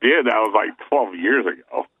 If they did, that was like 12 years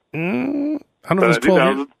ago. I don't know. It was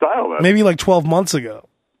 12 years. Style, then. Maybe like 12 months ago.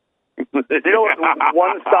 One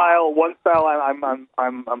style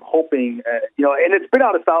I'm hoping, and it's been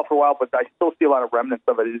out of style for a while, but I still see a lot of remnants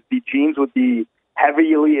of it. Is the jeans with the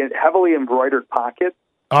heavily embroidered pockets.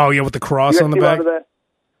 Oh yeah, with the cross on the back.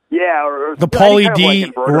 Yeah, or the Pauly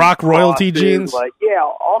D rock royalty jeans. Like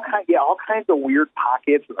all kinds of weird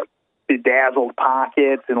pockets, like bedazzled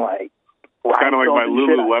pockets, and like kind of like my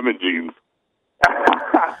Lululemon jeans.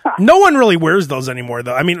 No one really wears those anymore,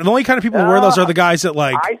 though. I mean, the only kind of people who wear those are the guys that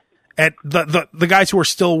at the guys who are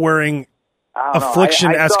still wearing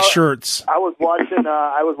Affliction-esque shirts. I was watching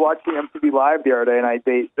MTV Live the other day, and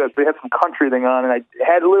they had some country thing on, and it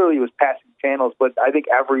was passing channels, but I think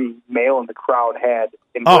every male in the crowd had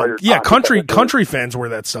embroidered. Oh yeah, country fans wear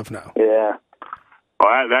that stuff now. Yeah.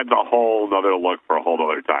 Well, that's a whole other look for a whole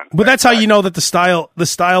other time. But that's how you know that the style,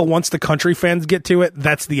 once the country fans get to it,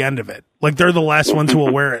 that's the end of it. Like, they're the last ones who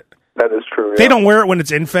will wear it. That is true. They don't wear it when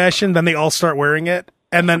it's in fashion, then they all start wearing it,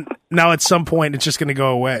 and then now at some point it's just going to go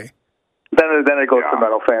away. Then it goes to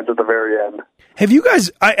metal fans at the very end. Have you guys,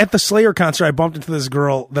 at the Slayer concert, I bumped into this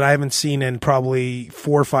girl that I haven't seen in probably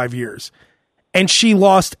 4 or 5 years, and she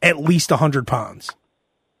lost at least 100 pounds.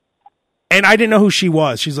 And I didn't know who she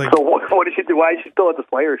was. She's like... So what did she do? Why is she still at the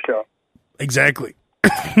Slayer show? Exactly.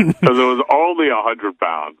 Because it was only 100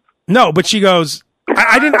 pounds. No, but she goes...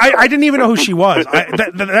 I didn't even know who she was.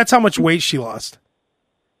 That's how much weight she lost.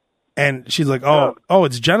 And she's like, oh,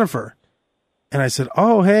 it's Jennifer. And I said,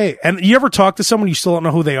 oh, hey. And you ever talk to someone you still don't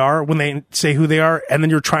know who they are when they say who they are, and then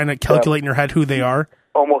you're trying to calculate in your head who they are?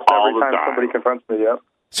 Almost every time somebody confronts me, yeah.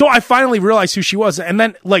 So I finally realized who she was. And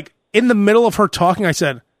then, like, in the middle of her talking, I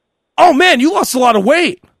said, oh, man, you lost a lot of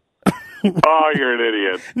weight. Oh, you're an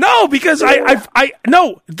idiot. No, because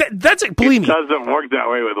that's a, believe me. It doesn't work that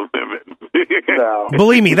way with women. No.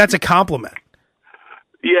 Believe me, that's a compliment.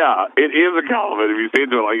 Yeah, it is a compliment if you say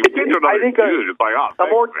to her, like, if you say to another dude, it's like, oh,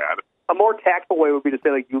 thanks, man. A more tactful way would be to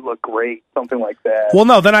say, like, you look great, something like that. Well,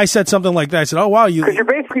 no, then I said something like that. I said, oh, wow, you... Because you're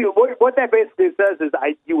basically, what that basically says is,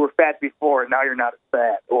 you were fat before, and now you're not as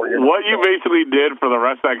fat. Or what you basically did for the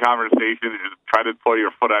rest of that conversation is try to pull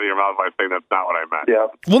your foot out of your mouth by saying that's not what I meant. Yeah.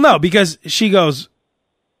 Well, no, because she goes,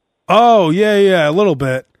 oh, yeah, a little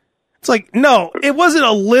bit. It's like, no, it wasn't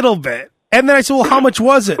a little bit. And then I said, well, how much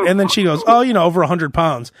was it? And then she goes, oh, over 100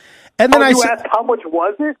 pounds. And then I said, asked how much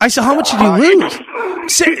was it? I said, how much did you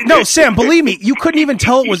lose? No, Sam, believe me, you couldn't even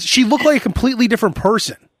tell it was, she looked like a completely different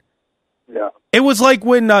person. Yeah. It was like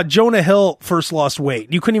when Jonah Hill first lost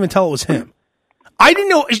weight. You couldn't even tell it was him. I didn't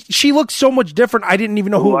know, she looked so much different, I didn't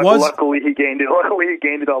even know who it was. Luckily he gained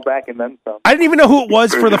it all back and then some. I didn't even know who it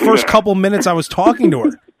was for the first couple minutes I was talking to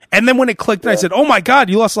her. And then when it clicked, I said, oh my God,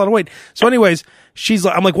 you lost a lot of weight. So anyways,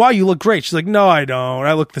 I'm like, wow, you look great. She's like, no, I don't.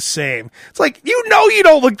 I look the same. It's like, you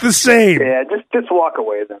don't look the same. Yeah, just walk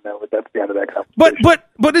away then. That's the end of that conversation.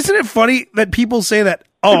 But isn't it funny that people say that,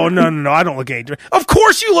 oh, no, I don't look any different. Of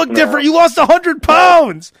course you look different. You lost 100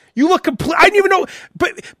 pounds. You look complete. I didn't even know.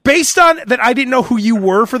 But based on that, I didn't know who you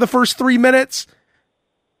were for the first 3 minutes.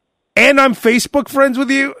 And I'm Facebook friends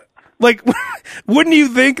with you. Like, wouldn't you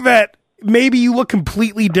think that maybe you look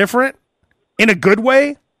completely different in a good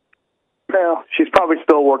way? No, she's probably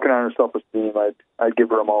still working on her self-esteem. I'd give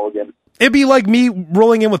her a mulligan. It'd be like me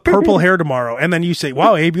rolling in with purple hair tomorrow, and then you say,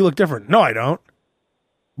 wow, Abe, you look different. No, I don't.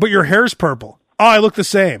 But your hair's purple. Oh, I look the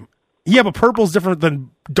same. Yeah, but purple's different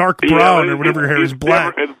than dark brown or whatever your hair is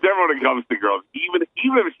black. It's different when it comes to girls. Even if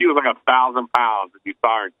she was like 1,000 pounds and you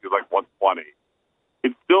saw her and she was like 120,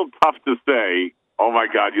 it's still tough to say, oh my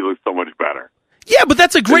God, you look so much better. Yeah, but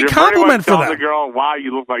that's a great compliment for them. The girl, wow,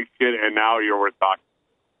 you look like shit, and now you're worth talking.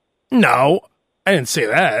 No, I didn't say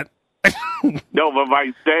that. No, but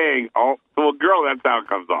by saying, oh, to a girl, that's how it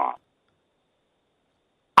comes off.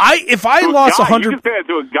 If I lost 100, you can say it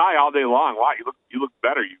to a guy all day long. Wow, you look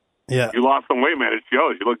better. You lost some weight, man. It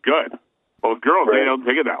shows. You look good. Well, girls, they don't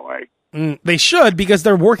take it that way. They should, because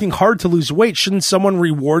they're working hard to lose weight. Shouldn't someone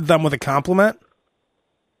reward them with a compliment?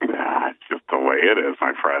 Nah, it's just the way it is,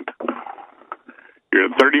 my friend. You're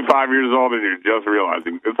 35 years old and you're just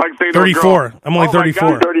realizing. It's like saying 34. I'm only 34.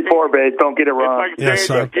 God, 34, babe. Don't get it wrong. It's like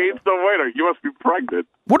saying you gained some weight. You must be pregnant.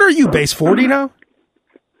 What are you, base 40 now?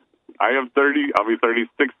 I am 30. I'll be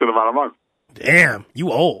 36 in about a month. Damn,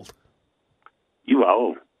 you old. You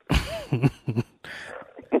old.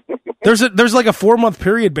 There's like a 4-month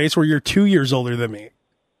period base where you're 2 years older than me.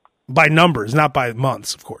 By numbers, not by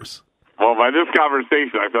months, of course. Well, by this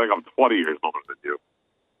conversation, I feel like I'm 20 years older than you.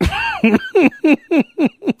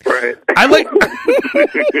 Right.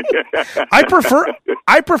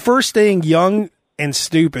 I prefer staying young and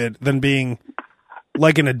stupid than being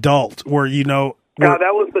like an adult where God,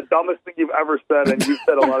 that was the dumbest thing you've ever said, and you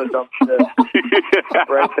said a lot of dumb shit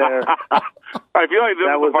right there. I feel like this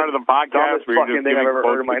was part of the podcast where fucking thing I've ever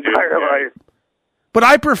heard in my entire life. But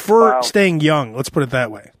I prefer staying young. Let's put it that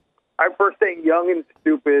way. I prefer staying young and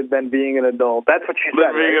stupid than being an adult. That's what you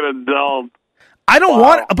said. Being an adult. I don't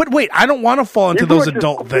want, but wait, I don't want to fall into those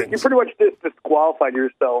adult things. You pretty much just disqualified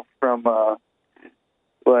yourself from, I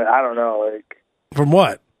don't know, like. From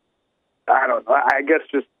what? I don't know. I guess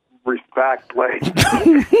just respect. Like, that's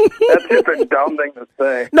just a dumb thing to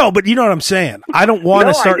say. No, but you know what I'm saying. I don't want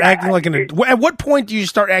to start acting like an adult. At what point do you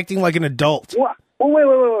start acting like an adult? Well,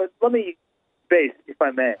 wait. Let me base, if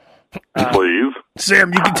I may. Please,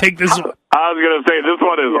 Sam, you can take this. I was going to say this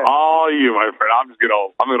one is all you, my friend. I'm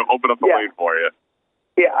going to open up the lane for you.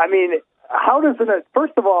 Yeah, I mean, how does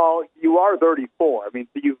first of all, you are 34. I mean,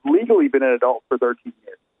 so you've legally been an adult for 13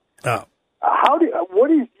 years. Oh,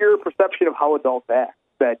 what is your perception of how adults act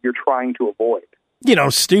that you're trying to avoid?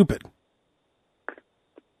 Stupid.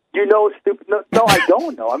 Stupid. No, I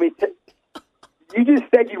don't know. I mean, you just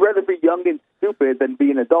said you'd rather be young and stupid than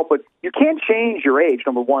be an adult, but you can't change your age,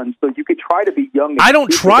 number one, so you could try to be young and I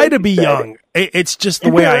don't try to be young. It's just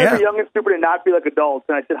the way I am. You'd young and stupid and not be like adults,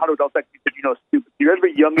 and I said, how do adults act? You said, stupid. You'd rather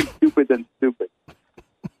be young and stupid than stupid.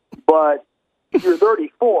 But you're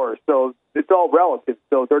 34, so it's all relative.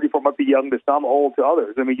 So 34 might be young to some, old to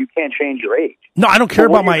others. I mean, you can't change your age. No, I don't care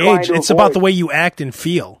about my age. It's about the way you act and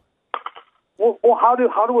feel. Well, how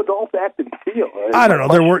do adults act and feel? I don't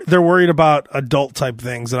know. They're worried about adult type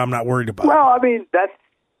things that I'm not worried about. Well, I mean that's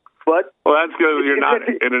because you're not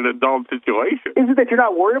in an adult situation. Is it that you're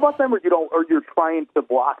not worried about them, or you're trying to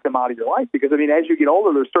block them out of your life? Because I mean, as you get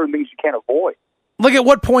older, there's certain things you can't avoid. Like, at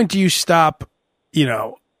what point do you stop?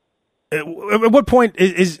 At what point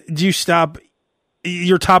do you stop?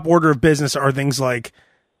 Your top order of business are things like,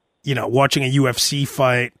 watching a UFC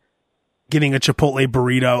fight, getting a Chipotle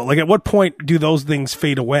burrito. Like, at what point do those things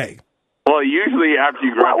fade away? Well, usually after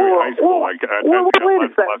you graduate high school,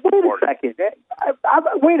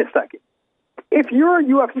 wait a second. If you're a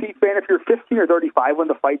UFC fan, if you're 15 or 35 when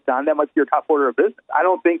the fight's on, that must be your top order of business. I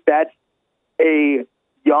don't think that's a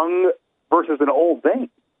young versus an old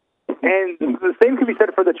thing. And the same can be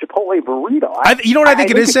said for the Chipotle burrito. You know what I think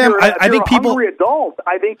it is, Sam? I think people... hungry adults,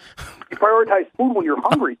 I think you prioritize food when you're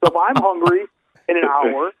hungry. So if I'm hungry in an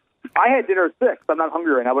hour, I had dinner at 6. I'm not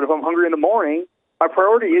hungry right now. But if I'm hungry in the morning, my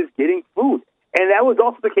priority is getting food. And that was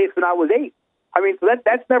also the case when I was 8. I mean, so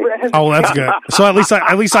that's never... That's good. So at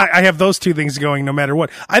least I have those two things going no matter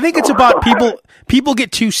what. I think it's about people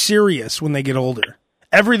get too serious when they get older.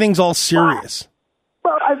 Everything's all serious.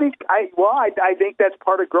 Well, I think that's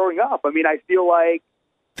part of growing up. I mean, I feel like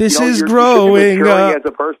this is you growing up as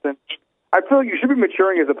a person. I feel like you should be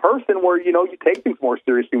maturing as a person, where you take things more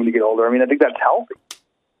seriously when you get older. I mean, I think that's healthy.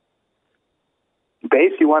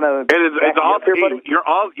 Base, you want to? It's all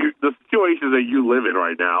the situations that you live in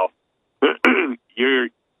right now. You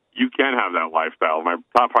can have that lifestyle. My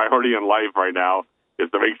top priority in life right now is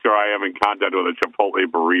to make sure I am in contact with a Chipotle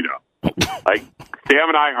burrito. Like, Sam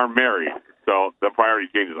and I are married. So the priority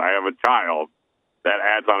changes. I have a child. That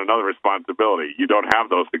adds on another responsibility. You don't have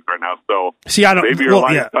those things right now. So maybe your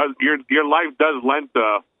life does lend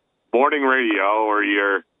to morning radio, or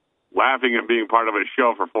you're laughing and being part of a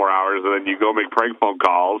show for 4 hours, and then you go make prank phone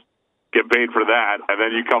calls, get paid for that, and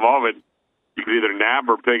then you come home and you can either nap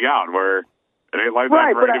or pig out, where it ain't like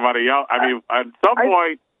that for anybody else. I mean, at some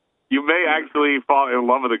point, you may actually fall in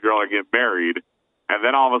love with a girl and get married, and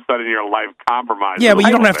then all of a sudden your life compromises. Yeah, but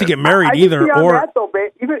you don't have to get married either. Or that, though,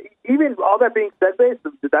 even all that being said,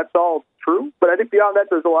 that's all true. But I think beyond that,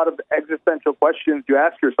 there's a lot of existential questions you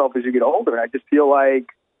ask yourself as you get older. And I just feel like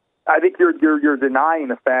I think you're denying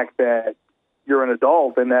the fact that you're an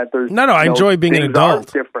adult and that there's no. I enjoy being an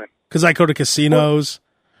adult. Different because I go to casinos.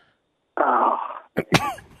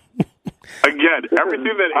 Again,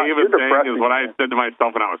 everything that Abe is saying is what I said to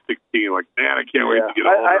myself when I was 16. Like, man, I can't wait to get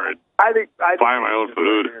older and buy my own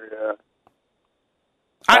food.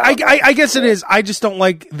 I guess it is. I just don't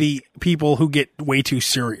like the people who get way too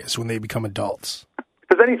serious when they become adults. If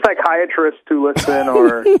there's any psychiatrists who listen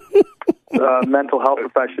or mental health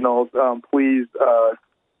professionals, please,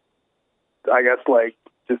 I guess,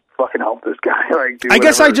 just fucking help this guy. I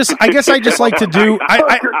guess I just like to do.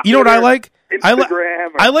 You know what I like? I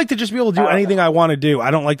like to just be able to do anything I want to do.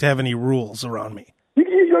 I don't like to have any rules around me.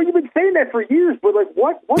 You've been saying that for years, but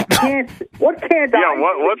what can't what's can't Base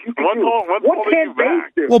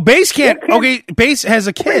do? Well, Base can't. Okay, Base has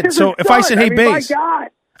a kid, so if I said, "Hey,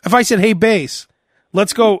 Base,"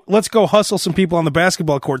 let's go hustle some people on the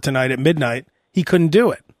basketball court tonight at midnight, he couldn't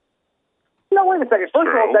do it. No, wait a second. First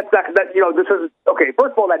of all, this is okay.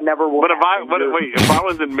 First of all, that never will. But if I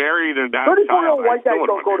wasn't married and had a child, 34-year-old white guys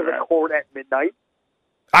don't go to the court at midnight.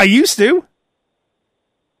 I used to.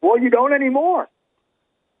 Well, you don't anymore.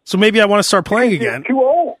 So maybe I want to start playing again. You're too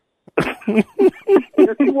old.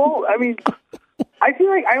 You're too old. I mean, I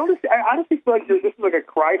honestly feel like this is like a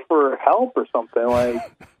cry for help or something. Like,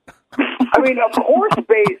 I mean, of course,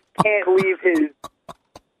 Base can't leave his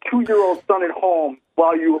 2-year-old son at home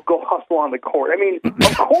while you go hustle on the court. I mean,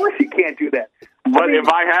 of course he can't do that. But if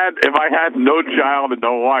I had no child and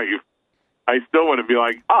no wife, I still wouldn't be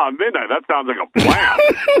like, midnight, that sounds like a plan.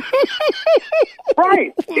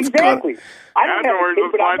 Right, exactly. I don't have a Afterwards,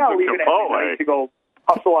 kid, but I'm not leaving at midnight to go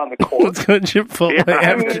hustle on the court. Let's go to Chipotle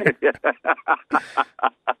after.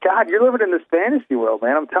 God, you're living in this fantasy world,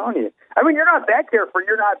 man. I'm telling you. I mean, you're not that carefree.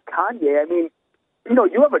 You're not Kanye. I mean,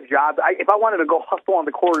 you have a job. If I wanted to go hustle on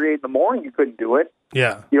the court at 8 in the morning, you couldn't do it.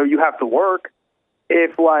 Yeah. You have to work.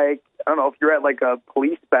 If, I don't know, if you're at, a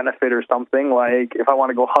police benefit or something, if I want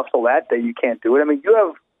to go hustle that day, you can't do it. I mean, you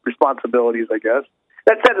have responsibilities, I guess.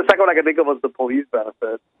 That said, the second one I could think of was the police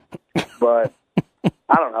benefit. But,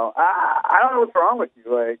 I don't know. I don't know what's wrong with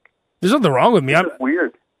you. There's nothing wrong with me. It's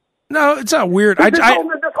weird. No, it's not weird. This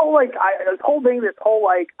whole thing,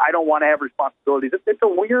 I don't want to have responsibilities. It's a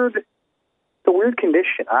weird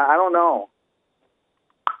condition. I don't know.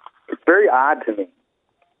 It's very odd to me.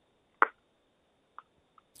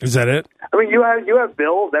 Is that it? I mean, you have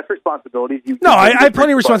bills. That's responsibilities. I have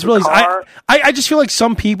plenty of responsibilities. I just feel like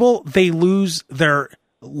some people, they lose their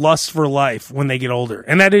lust for life when they get older,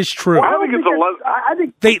 and that is true. Well, I don't think it's a lust. I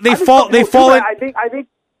think they fall. They fall. I think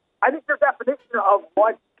your definition of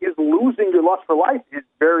what is losing your lust for life is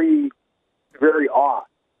very, very odd.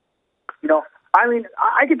 I mean,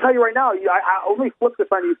 I can tell you right now, I only flip this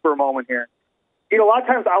on you for a moment here. A lot of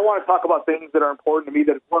times I want to talk about things that are important to me,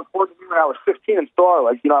 that were important to me when I was 15 in store.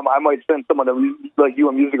 Like, I might send someone like you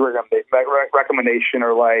a music recommendation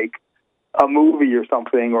or like a movie or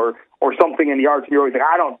something or something in the arts. You're always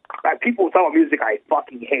like, people talk about music I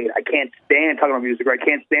fucking hate. I can't stand talking about music, or I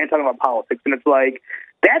can't stand talking about politics. And it's like,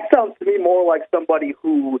 that sounds to me more like somebody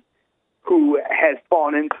who has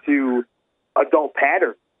fallen into adult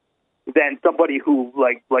patterns than somebody who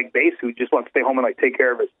like Bass, who just wants to stay home and like take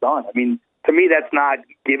care of his son. I mean, to me, that's not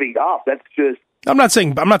giving up. That's just. I'm not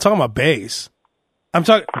talking about Bass. I'm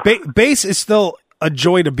talking Bass is still a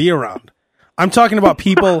joy to be around. I'm talking about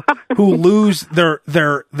people who lose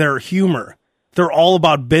their humor. They're all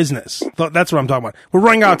about business. That's what I'm talking about. We're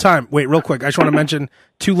running out of time. Wait, real quick. I just want to mention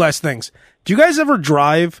two last things. Do you guys ever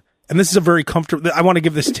drive? And this is a very comfortable. I want to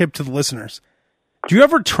give this tip to the listeners. Do you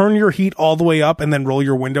ever turn your heat all the way up and then roll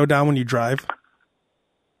your window down when you drive?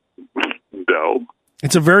 No.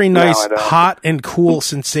 It's a very nice, hot and cool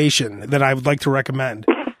sensation that I would like to recommend.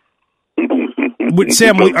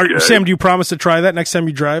 Sam, Sam, do you promise to try that next time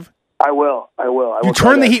you drive? I will. You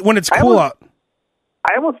turn the heat when it's cool out.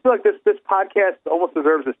 I almost feel like this podcast almost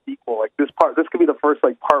deserves a sequel. Like this could be the first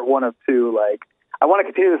like part 1 of 2. Like, I want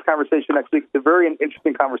to continue this conversation next week. It's a very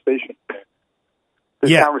interesting conversation.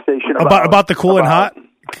 Conversation about the cool and hot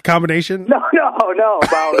combination. No,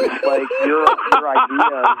 about like your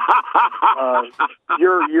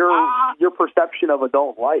idea, your perception of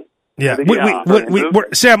adult life. Yeah,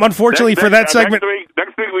 Sam. Unfortunately, for that segment,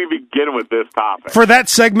 next week we begin with this topic. For that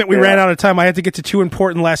segment, we ran out of time. I had to get to 2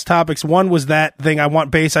 important last topics. One was that thing. I want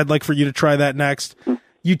Bass. I'd like for you to try that next.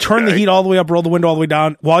 You turn the heat all the way up, roll the window all the way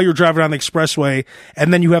down while you're driving on the expressway,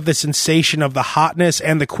 and then you have the sensation of the hotness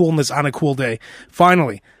and the coolness on a cool day.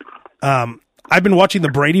 Finally, I've been watching the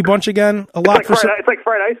Brady Bunch again a lot. It's like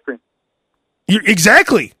fried ice cream.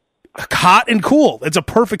 Exactly. Hot and cool. It's a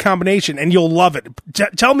perfect combination, and you'll love it.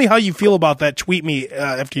 Tell me how you feel about that. Tweet me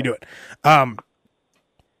after you do it. I've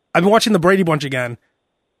been watching the Brady Bunch again.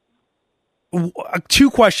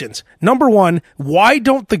 2 questions. Number 1, why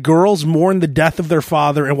don't the girls mourn the death of their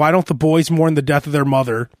father, and why don't the boys mourn the death of their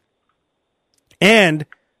mother? And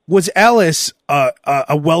was Ellis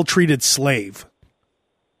a well-treated slave?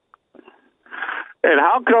 And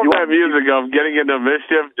how come that music of Getting Into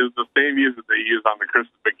Mischief is the same music they use on the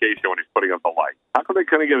Christmas Vacation when he's putting up the light? How come they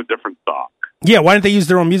couldn't get a different song? Yeah, why didn't they use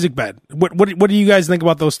their own music bed? What do you guys think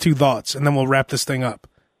about those 2 thoughts? And then we'll wrap this thing up.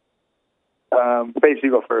 Bass,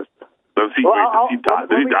 you go first. Did he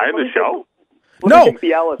die in the show? No,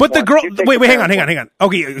 but the girl. Wait, hang on.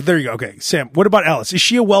 Okay, there you go. Okay, Sam, what about Ellis? Is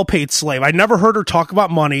she a well-paid slave? I never heard her talk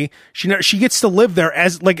about money. She gets to live there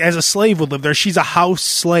as a slave would live there. She's a house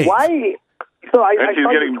slave. Why? And she's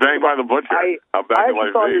getting banged by the butcher. How bad can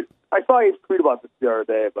life be? I saw his tweet about this the other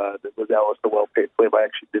day about was Ellis a well-paid slave. I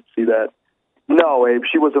actually did see that. No, Abe,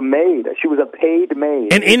 she was a maid. She was a paid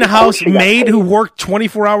maid. An in-house maid who worked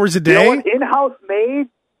 24 hours a day? In-house maids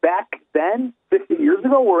back then, 50 years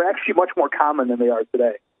ago, were actually much more common than they are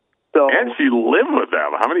today. So, and she lived with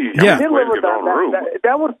them. How many? She did live with them.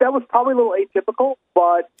 That was probably a little atypical,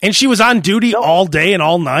 but and she was on duty all day and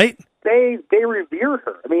all night. They revered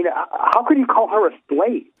her. I mean, how could you call her a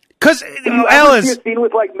slave? Because Alice, see a scene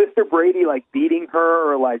with like Mr. Brady like beating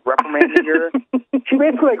her or like reprimanding her. She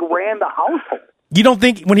basically like ran the household. You don't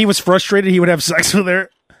think when he was frustrated he would have sex with her?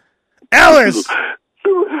 Alice,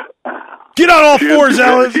 get on all fours,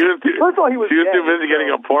 Alice. First of all, he was too busy getting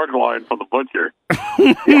a pork loin from the butcher.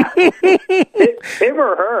 Him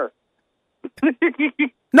or her?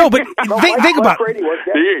 No, but think about it.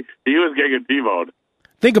 He was getting T-boned.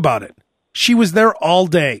 Think about it. She was there all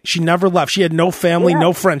day. She never left. She had no family,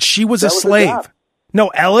 no friends. She was a slave. No,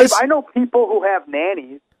 Ellis. I know people who have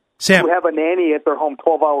nannies. Sam, who have a nanny at their home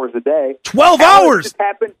 12 hours a day. 12 hours? Just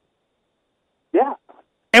happened. Yeah.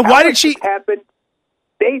 And why did she? Happened.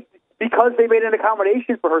 Because they made an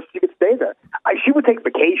accommodation for her so she could stay there. She would take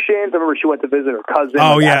vacations. I remember she went to visit her cousin.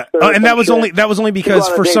 Oh yeah, and that was only because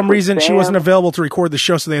for some reason she wasn't available to record the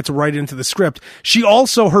show, so they had to write it into the script. She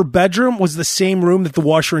also, her bedroom was the same room that the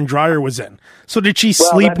washer and dryer was in. So did she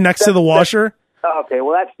sleep next to the washer? Okay,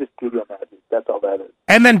 well that's just studio magic. That's all that is.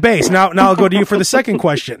 And then Bass. Now I'll go to you for the second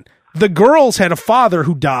question. The girls had a father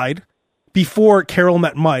who died before Carol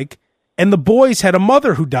met Mike, and the boys had a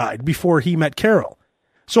mother who died before he met Carol.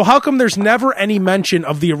 So how come there's never any mention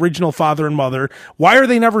of the original father and mother? Why are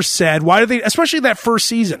they never said? Why are they, especially that first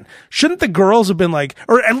season? Shouldn't the girls have been like,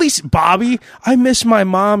 or at least Bobby, I miss my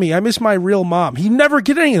mommy. I miss my real mom. He never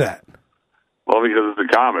get any of that. Well, because it's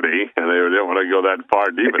a comedy, and they didn't want to go that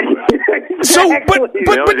far deep into that. So, but they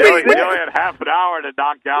only had half an hour to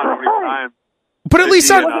knock out every time. But at least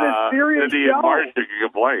on Marcia can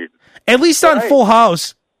complain. At least on Full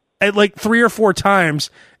House, at like 3 or 4 times,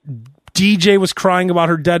 DJ was crying about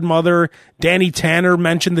her dead mother. Danny Tanner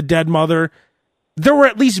mentioned the dead mother. There were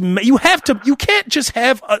at least you can't just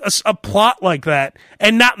have a plot like that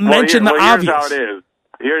and not mention the obvious.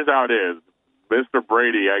 Here's how it is. Mr.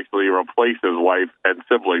 Brady actually replaced his wife and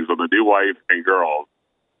siblings with a new wife and girls.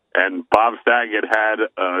 And Bob Saget had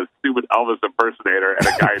a stupid Elvis impersonator and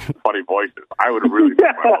a guy with funny voices. I would really miss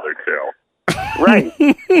my mother too. Right.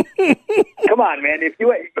 Come on, man. If you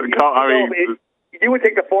would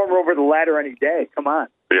take the former over the latter any day. Come on.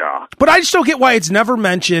 Yeah. But I just don't get why it's never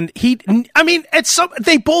mentioned.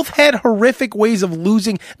 They both had horrific ways of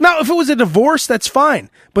losing. Now, if it was a divorce, that's fine.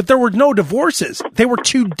 But there were no divorces. They were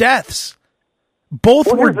 2 deaths.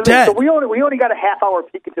 Both were dead. So we only got a half-hour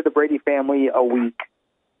peek into the Brady family a week,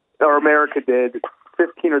 or America did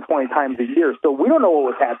 15 or 20 times a year. So we don't know what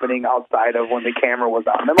was happening outside of when the camera was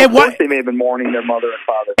on them. Of course, they may have been mourning their mother and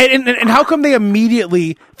father. And how come they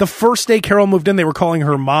immediately, the first day Carol moved in, they were calling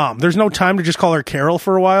her mom? There's no time to just call her Carol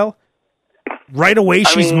for a while? Right away,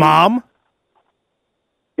 she's mom?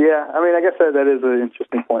 Yeah, I guess that is an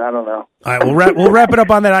interesting point. I don't know. All right, we'll wrap it up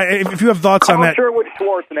on that. If you have thoughts on that. I'm sure with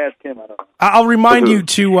Schwartz and ask him. I don't know. I'll remind you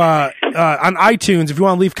to, on iTunes, if you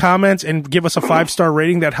want to leave comments and give us a 5-star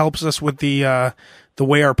rating, that helps us with the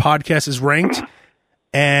way our podcast is ranked.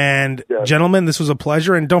 And gentlemen, this was a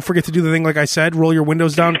pleasure. And don't forget to do the thing like I said, roll your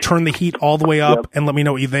windows down, turn the heat all the way up, and let me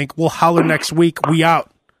know what you think. We'll holler next week. We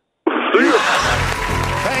out.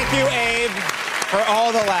 Thank you, Abe, for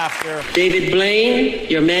all the laughter. David Blaine,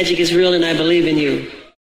 your magic is real and I believe in you.